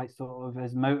weren't quite sort of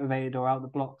as motivated or out the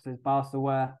blocks as Barca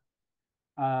were.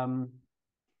 The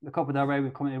Copa del Rey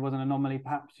we've commented was an anomaly.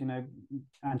 Perhaps,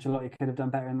 Ancelotti could have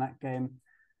done better in that game.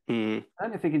 I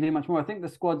don't know if he can do much more. I think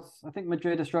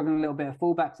Madrid are struggling a little bit of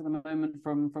fullbacks at the moment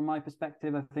from my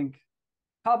perspective. I think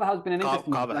Carvajal's been an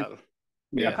interesting one.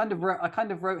 I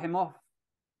kind of wrote him off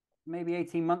maybe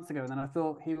 18 months ago, and then I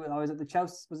thought I was at the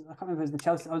Chelsea. I can't remember if it was the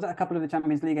Chelsea. I was at a couple of the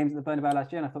Champions League games at the Bernabeu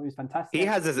last year, and I thought he was fantastic. He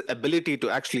has his ability to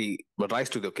actually rise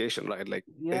to the occasion, right?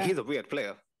 He's a weird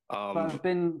player. But I've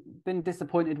been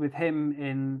disappointed with him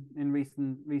in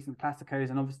recent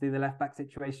Clásicos, and obviously the left back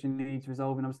situation needs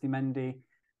resolving. Obviously Mendy,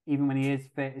 even when he is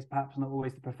fit, is perhaps not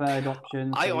always the preferred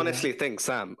option. I honestly think,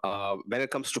 Sam, when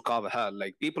it comes to Carvajal,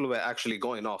 people were actually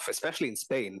going off, especially in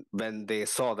Spain, when they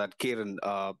saw that Kieran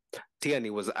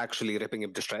Tierney was actually ripping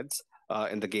him to shreds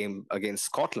in the game against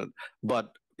Scotland.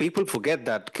 But people forget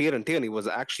that Kieran Tierney was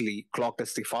actually clocked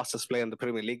as the fastest player in the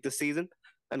Premier League this season,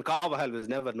 and Carvajal was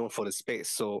never known for his pace.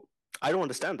 So I don't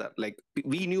understand that.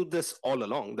 We knew this all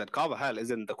along, that Carvajal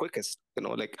isn't the quickest.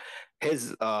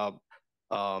 His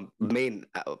main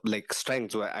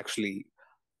strengths were actually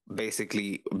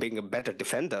basically being a better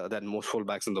defender than most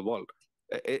fullbacks in the world.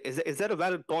 Is there a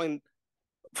valid point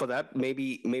for that?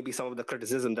 Maybe some of the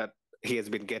criticism that he has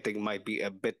been getting might be a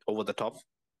bit over the top.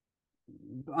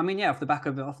 Off the back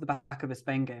of a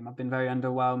Spain game, I've been very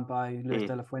underwhelmed by Luis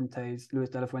de la Fuente's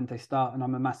start, and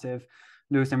I'm a massive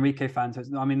Luis Enrique fan. So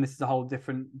this is a whole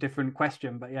different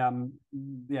question, but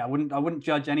I wouldn't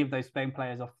judge any of those Spain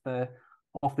players off the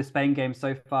Spain game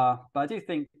so far. But I do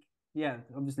think,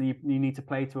 obviously you need to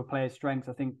play to a player's strengths.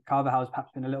 I think Carvajal's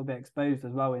perhaps been a little bit exposed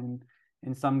as well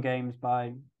in some games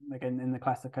by, again, in the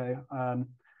Clasico,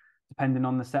 depending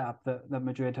on the setup that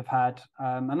Madrid have had.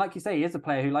 And like you say, he is a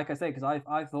player who, like I say, because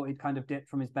I thought he'd kind of dipped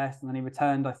from his best, and then he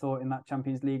returned, I thought, in that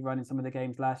Champions League run in some of the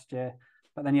games last year.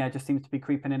 But then, it just seems to be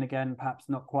creeping in again, perhaps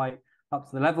not quite up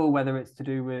to the level, whether it's to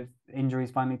do with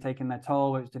injuries finally taking their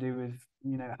toll, or it's to do with,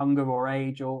 hunger or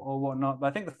age or whatnot. But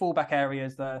I think the fullback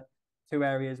areas, the 2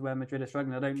 areas where Madrid are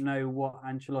struggling. I don't know what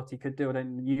Ancelotti could do.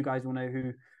 You guys will know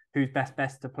who's best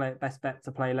bet to play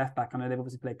left back. I know they've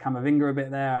obviously played Camavinga a bit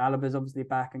there. Alaba's obviously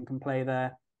back and can play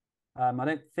there. I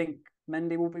don't think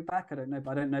Mendy will be back. I don't know,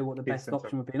 but I don't know what the best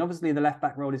option would be. And obviously the left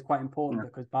back role is quite important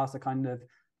because Barca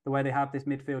the way they have this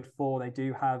midfield 4, they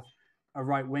do have a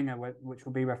right winger, which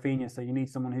will be Rafinha. So you need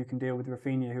someone who can deal with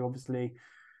Rafinha, who obviously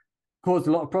caused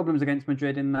a lot of problems against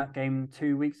Madrid in that game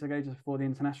 2 weeks ago, just before the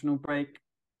international break.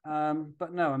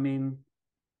 But no,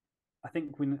 I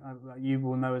think you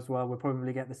will know as well, we'll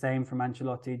probably get the same from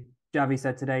Ancelotti. Xavi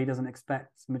said today he doesn't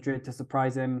expect Madrid to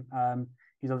surprise him.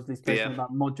 He's obviously spoken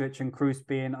about Modric and Kroos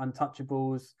being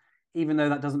untouchables. Even though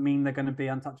that doesn't mean they're going to be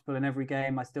untouchable in every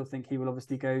game, I still think he will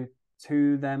obviously go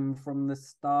to them from the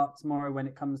start tomorrow when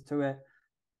it comes to it.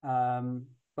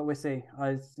 But we'll see.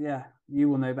 You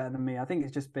will know better than me. I think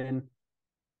it's just been,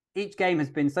 each game has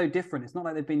been so different. It's not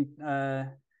like they've been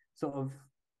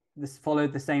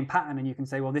followed the same pattern, and you can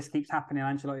say, well, this keeps happening.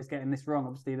 Ancelotti's getting this wrong.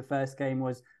 Obviously, the first game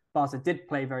was Barca did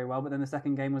play very well, but then the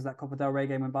second game was that Copa del Rey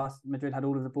game when Madrid had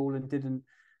all of the ball and didn't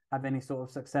have any sort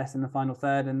of success in the final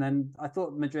third. And then I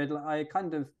thought Madrid, I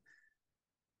kind of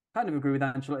agree with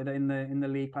Ancelotti that in the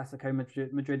league Clasico,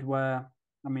 Madrid were,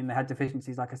 I mean, they had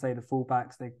deficiencies, like I say, the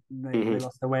fullbacks, they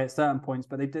lost their way at certain points,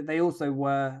 but they also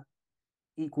were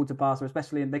equal to Barca,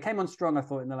 especially, and they came on strong, I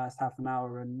thought, in the last half an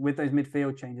hour. And with those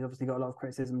midfield changes, obviously got a lot of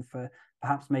criticism for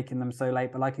perhaps making them so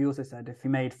late. But like you also said, if you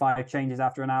made 5 changes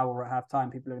after an hour or at half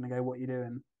time, people are going to go, "What are you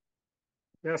doing?"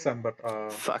 Yeah, Sam, but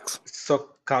Facts.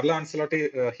 so Carlo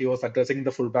Ancelotti, he was addressing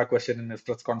the fullback question in his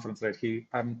press conference, right?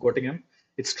 I'm quoting him.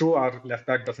 It's true our left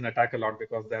back doesn't attack a lot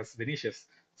because there's Vinicius.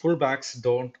 Fullbacks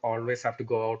don't always have to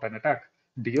go out and attack.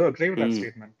 Do you agree with that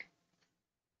statement?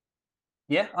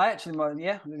 Yeah,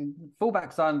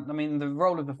 fullbacks aren't. I mean, the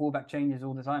role of the fullback changes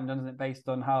all the time, doesn't it? Based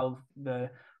on how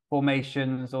the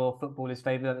formations or football is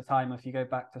favoured at the time. If you go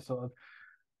back to sort of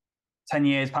 10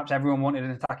 years, perhaps everyone wanted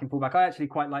an attacking fullback. I actually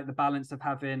quite like the balance of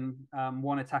having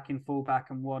one attacking fullback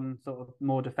and one sort of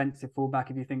more defensive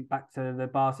fullback. If you think back to the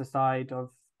Barca side of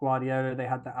Guardiola, they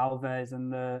had the Alves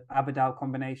and the Abadal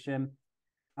combination.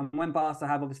 And when Barca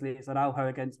have, obviously, it's Araujo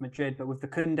against Madrid, but with the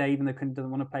Koundé, even though Koundé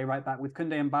doesn't want to play right back, with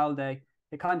Koundé and Balde,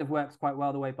 it kind of works quite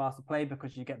well the way Barca play,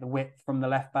 because you get the width from the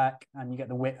left back and you get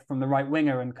the width from the right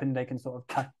winger, and Koundé can sort of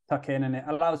tuck in, and it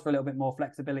allows for a little bit more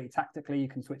flexibility tactically. You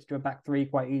can switch to a back 3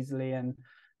 quite easily and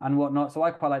whatnot. So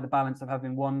I quite like the balance of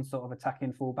having one sort of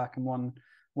attacking fullback and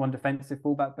one defensive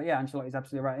fullback. But yeah, Ancelotti's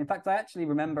absolutely right. In fact, I actually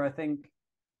remember, I think,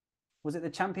 was it the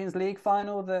Champions League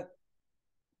final that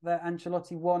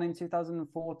Ancelotti won in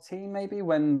 2014, maybe,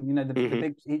 when the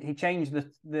big he changed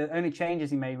the only changes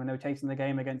he made when they were chasing the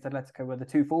game against Atletico were the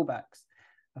 2 fullbacks.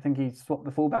 I think he swapped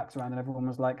the fullbacks around, and everyone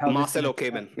was like, "How Marcelo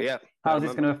came in, yeah. How is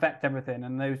this going to affect everything?"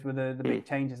 And those were the big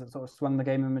changes that sort of swung the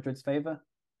game in Madrid's favour.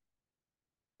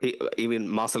 Even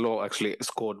Marcelo actually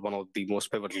scored one of the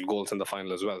most pivotal goals in the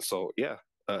final as well. So yeah,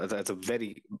 that's a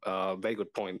very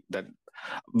good point that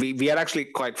we had actually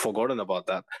quite forgotten about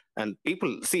that. And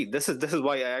people see, this is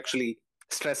why I actually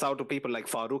stress out to people like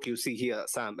Farouk. You see here,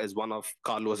 Sam is one of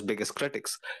Carlo's biggest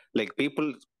critics. Like,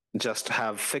 people just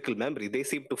have fickle memory. They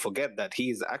seem to forget that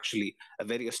he is actually a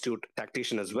very astute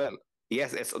tactician as well.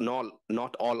 Yes, it's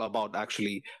not all about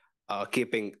actually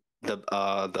keeping the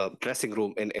dressing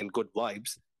room in good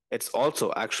vibes. It's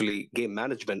also actually game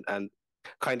management and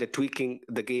kind of tweaking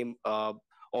the game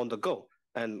on the go.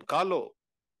 And Carlo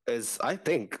is, I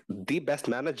think, the best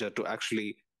manager to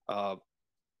actually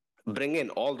bring in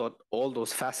all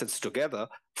those facets together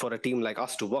for a team like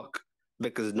us to work,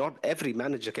 because not every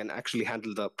manager can actually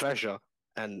handle the pressure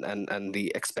and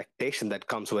the expectation that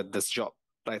comes with this job,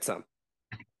 right, Sam?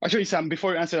 Actually, Sam,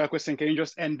 before you answer that question, can you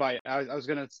just end by, I was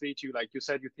going to say to you, like you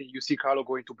said, you see Carlo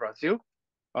going to Brazil.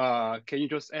 Can you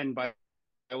just end by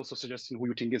also suggesting who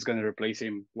you think is going to replace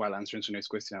him while answering Sunay's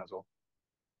question as well?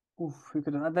 Oof, who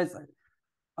could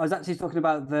I was actually talking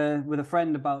about with a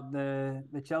friend about the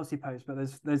Chelsea post, but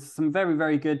there's some very,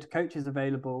 very good coaches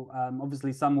available.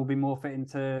 Obviously, some will be more fitting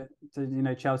to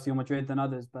Chelsea or Madrid than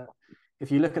others. But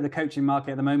if you look at the coaching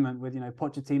market at the moment, with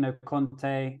Pochettino,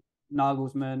 Conte,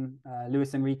 Nagelsmann,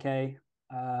 Luis Enrique,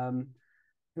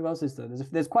 who else is there?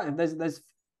 There's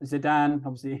Zidane.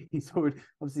 Obviously,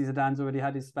 Zidane's already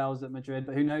had his spells at Madrid,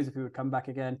 but who knows if he would come back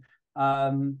again.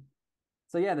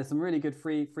 So yeah, there's some really good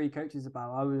free coaches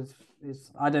about.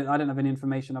 I don't have any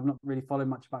information. I've not really followed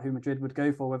much about who Madrid would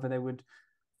go for, whether they would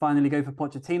finally go for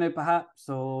Pochettino perhaps,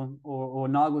 or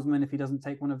Nagelsmann if he doesn't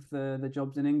take one of the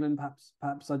jobs in England.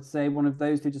 Perhaps I'd say one of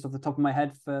those two, just off the top of my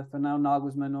head for now,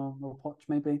 Nagelsmann or Poch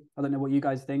maybe. I don't know what you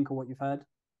guys think or what you've heard.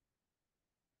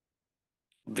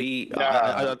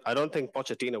 I don't think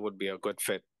Pochettino would be a good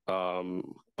fit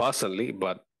personally,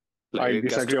 but I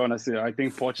disagree, honestly. I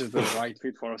think Poch is the right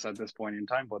fit for us at this point in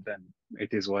time, but then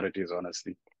it is what it is,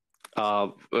 honestly.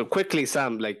 Quickly,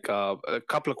 Sam, like a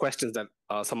couple of questions that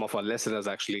some of our listeners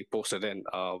actually posted in.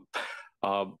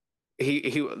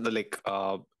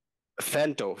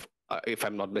 Fento, if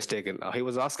I'm not mistaken, he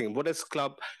was asking,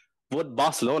 would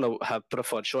Barcelona have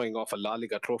preferred showing off a La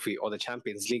Liga trophy or the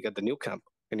Champions League at the new camp,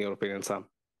 in your opinion, Sam?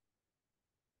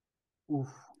 Oof.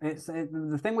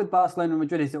 The thing with Barcelona and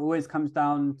Madrid is it always comes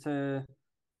down to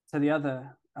the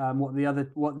other what the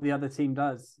other team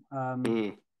does.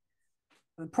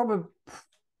 Probably,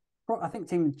 I think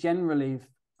teams generally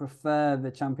prefer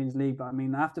the Champions League, but I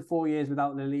mean, after 4 years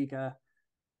without La Liga,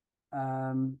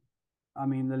 I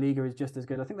mean, the Liga is just as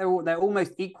good. I think they're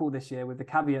almost equal this year, with the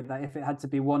caveat that if it had to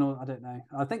be one, or I don't know.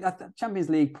 I think Champions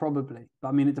League probably, but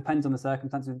I mean, it depends on the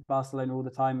circumstances of Barcelona all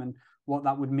the time and what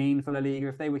that would mean for La Liga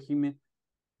if they were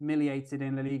humiliated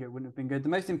in La Liga, it wouldn't have been good. The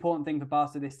most important thing for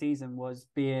Barca this season was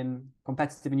being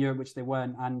competitive in Europe, which they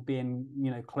weren't, and being,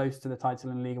 close to the title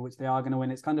in La Liga, which they are going to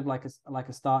win. It's kind of like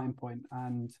a starting point.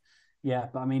 And yeah,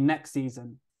 but I mean, next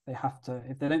season they have to.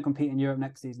 If they don't compete in Europe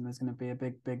next season, there's going to be a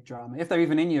big drama. If they're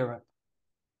even in Europe.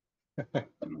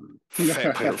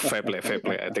 Fair play.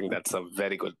 I think that's a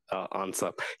very good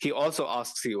answer. He also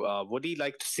asks you, would he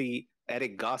like to see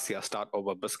Eric Garcia start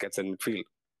over Busquets in midfield?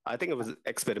 I think it was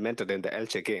experimented in the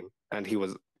Elche game, and he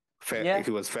was fairly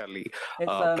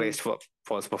praised for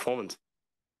his performance.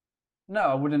 No,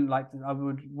 I wouldn't like to.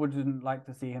 Wouldn't like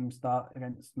to see him start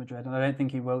against Madrid, and I don't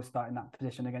think he will start in that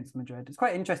position against Madrid. It's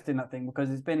quite interesting, that thing,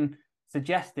 because it's been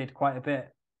suggested quite a bit.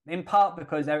 In part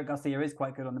because Eric Garcia is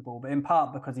quite good on the ball, but in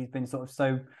part because he's been sort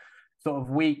of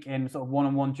weak in sort of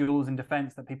one-on-one duels in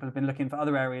defence, that people have been looking for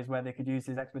other areas where they could use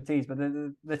his expertise. But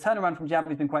the turnaround from Xavi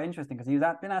has been quite interesting, because he's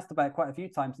been asked about it quite a few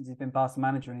times since he's been Barca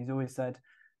manager, and he's always said,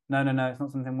 no, it's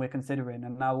not something we're considering.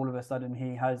 And now all of a sudden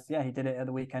he did it at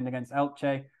the weekend against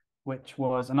Elche, which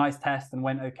was a nice test and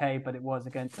went okay, but it was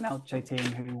against an Elche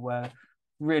team who were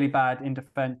really bad in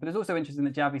defence. But it's also interesting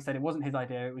that Xavi said it wasn't his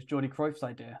idea, it was Jordi Cruyff's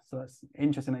idea. So that's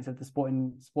interesting that he said the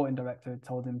sporting director had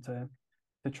told him to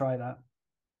try that.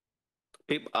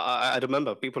 I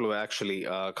remember people were actually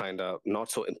kind of not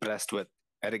so impressed with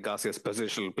Eric Garcia's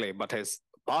positional play, but his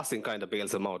passing kind of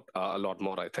bails him out a lot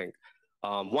more, I think.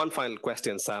 One final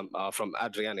question, Sam, from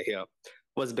Adriana here.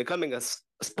 Was becoming a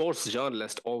sports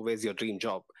journalist always your dream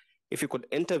job? If you could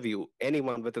interview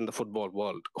anyone within the football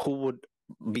world, who would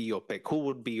be your pick? Who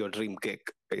would be your dream gig,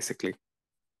 basically?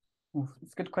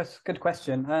 It's a good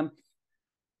question.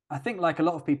 I think, like a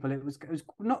lot of people, it was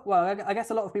not, well, I guess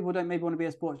a lot of people don't maybe want to be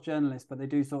a sports journalist, but they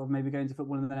do sort of maybe go into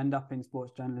football and then end up in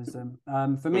sports journalism.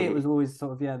 For me, it was always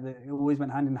sort of, it always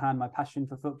went hand in hand, my passion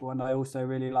for football. And I also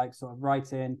really like sort of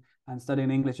writing and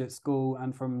studying English at school.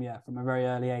 And from a very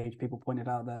early age, people pointed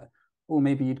out that,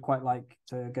 maybe you'd quite like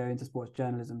to go into sports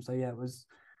journalism. So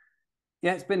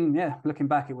it's been, looking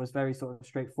back, it was very sort of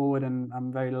straightforward, and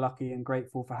I'm very lucky and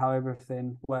grateful for how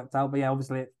everything worked out. But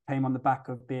obviously it came on the back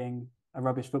of being a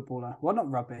rubbish footballer. Well,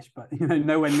 not rubbish, but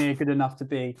nowhere near good enough to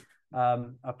be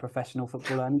a professional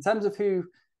footballer. And in terms of who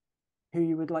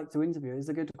you would like to interview, is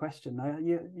a good question.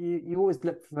 You always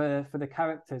look for the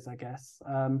characters, I guess.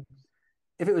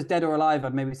 If it was dead or alive,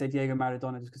 I'd maybe say Diego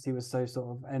Maradona, just because he was so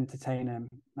sort of entertaining.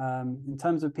 In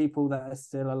terms of people that are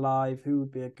still alive, who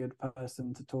would be a good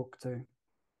person to talk to?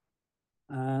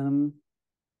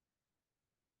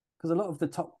 Because a lot of the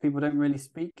top people don't really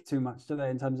speak too much, do they?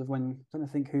 In terms of I'm trying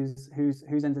to think who's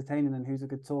entertaining and who's a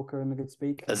good talker and a good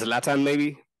speaker. Zlatan,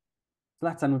 maybe.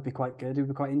 Zlatan would be quite good. It would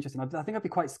be quite interesting. I think I'd be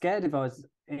quite scared if I was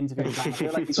interviewing Zlatan. I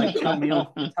feel like he'd like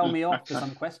tell me off for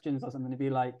some questions or something. It'd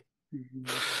be like,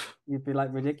 you'd be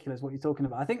like, ridiculous. What are you talking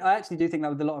about? I actually do think that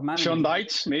with a lot of managers. Sean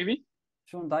Dyche, maybe.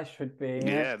 Sean Dyche should be.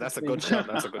 Yeah, that's a good shot.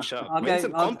 That's a good shot.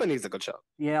 Vincent Kompany is a good shot.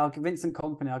 Yeah, I'll go Vincent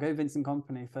Kompany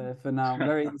for now.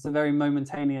 It's a very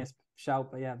momentaneous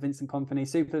shout, but yeah, Vincent Kompany,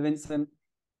 super Vincent.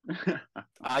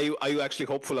 Are you actually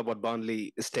hopeful about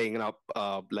Burnley staying up,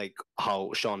 like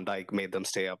how Sean Dyche made them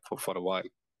stay up for a while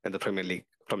in the Premier League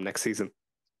from next season?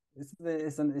 It's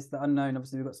the unknown.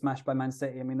 Obviously, we got smashed by Man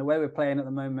City. I mean, the way we're playing at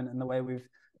the moment and the way we've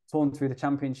torn through the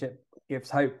Championship gives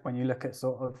hope when you look at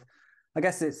sort of, I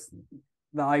guess it's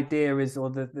the idea is, or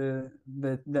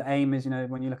the aim is,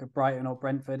 when you look at Brighton or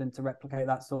Brentford, and to replicate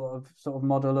that sort of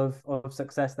model of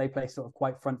success. They play sort of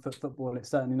quite front foot football. It's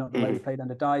certainly not the way we played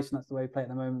under Dyche, and that's the way we play at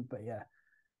the moment. But yeah,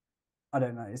 I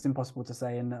don't know. It's impossible to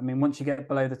say. And I mean, once you get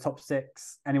below the top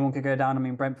six, anyone could go down. I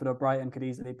mean, Brentford or Brighton could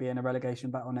easily be in a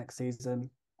relegation battle next season.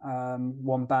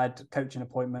 One bad coaching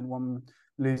appointment, one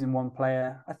losing one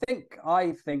player. I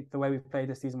think the way we've played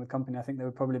this season with Kompany, I think they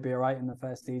would probably be all right in the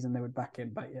first season. They would back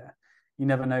in, but yeah, you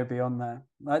never know beyond there.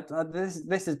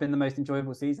 This has been the most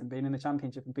enjoyable season, being in the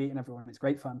Championship and beating everyone. It's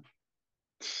great fun.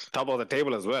 Top of the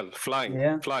table as well, flying,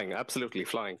 absolutely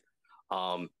flying.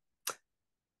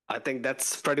 I think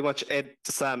that's pretty much it,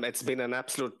 Sam. It's been an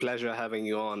absolute pleasure having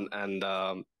you on,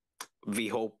 and we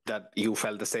hope that you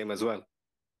felt the same as well.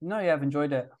 No, yeah, I've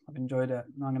enjoyed it. I'm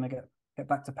going to get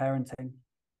back to parenting.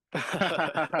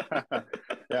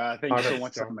 Yeah, thank you so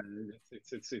much, man.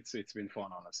 It's been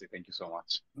fun, honestly. Thank you so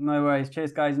much. No worries.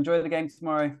 Cheers, guys. Enjoy the game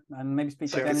tomorrow, and maybe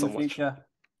speak again in the future.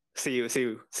 See you,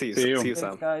 Sam.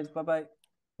 Thanks, guys. Bye.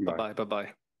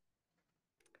 Bye.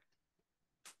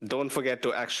 Don't forget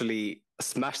to actually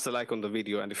smash the like on the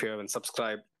video, and if you haven't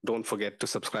subscribed, don't forget to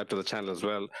subscribe to the channel as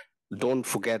well. Don't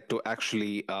forget to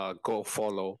actually go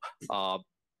follow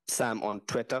Sam on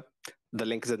Twitter. The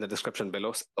link is in the description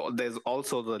below. There's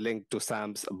also the link to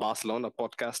Sam's Barcelona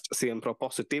podcast, Siempre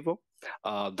Positivo.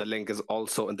 The link is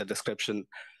also in the description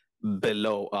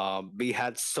below. We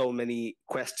had so many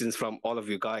questions from all of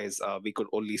you guys. We could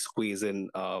only squeeze in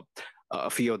a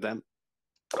few of them.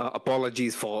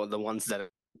 Apologies for the ones that.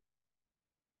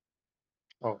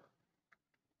 Oh,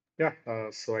 yeah.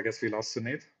 So I guess we lost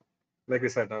Sunit. Like we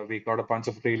said, we got a bunch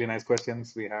of really nice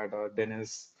questions. We had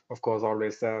Dennis, of course,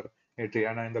 always there.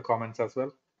 Adriana in the comments as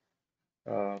well.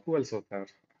 Who else was there?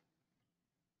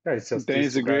 Yeah, it's just Dennis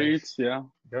these is two great. guys. Yeah.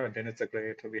 Yeah, Dennis is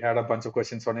great. We had a bunch of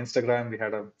questions on Instagram. We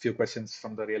had a few questions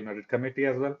from the Real Madrid committee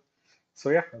as well. So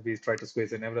yeah, we tried to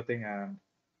squeeze in everything, and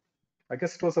I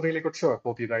guess it was a really good show.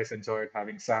 Hope you guys enjoyed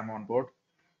having Sam on board.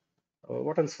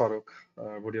 What else, Farooq?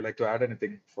 Would you like to add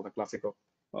anything for the Clasico?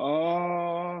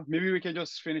 Maybe we can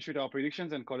just finish with our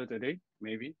predictions and call it a day.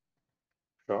 Maybe.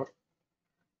 Sure.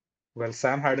 Well,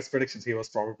 Sam had his predictions. He was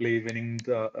probably winning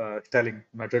telling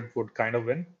Madrid would kind of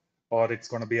win, or it's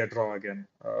going to be a draw again,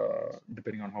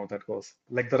 depending on how that goes.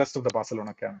 Like the rest of the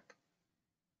Barcelona camp.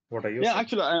 What are you Yeah, saying?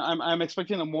 actually, I'm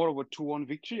expecting a more of a 2-1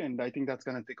 victory, and I think that's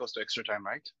gonna take us to extra time,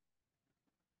 right?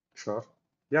 Sure.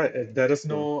 Yeah, there is So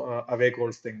no away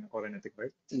goals thing or anything,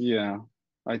 right? yeah,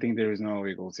 I think there is no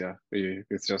away goals. Yeah,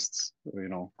 it's just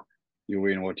you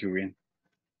win what you win.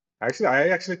 Actually, I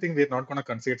actually think we're not going to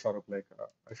concede, Farooq. Like,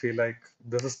 I feel like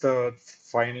this is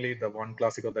finally the one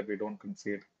Clasico that we don't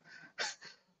concede.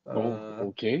 Oh,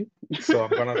 okay. So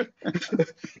I'm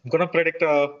gonna predict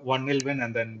a 1-0 win,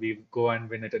 and then we go and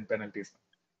win it in penalties.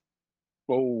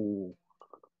 Oh,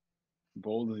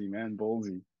 ballsy, man,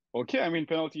 ballsy. Okay, I mean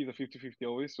penalty is a 50-50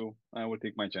 always, so I will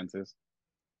take my chances.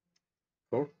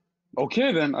 Cool.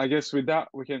 Okay, then I guess with that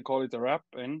we can call it a wrap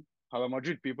and Hala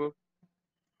Madrid, people.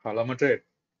 Hala Madrid.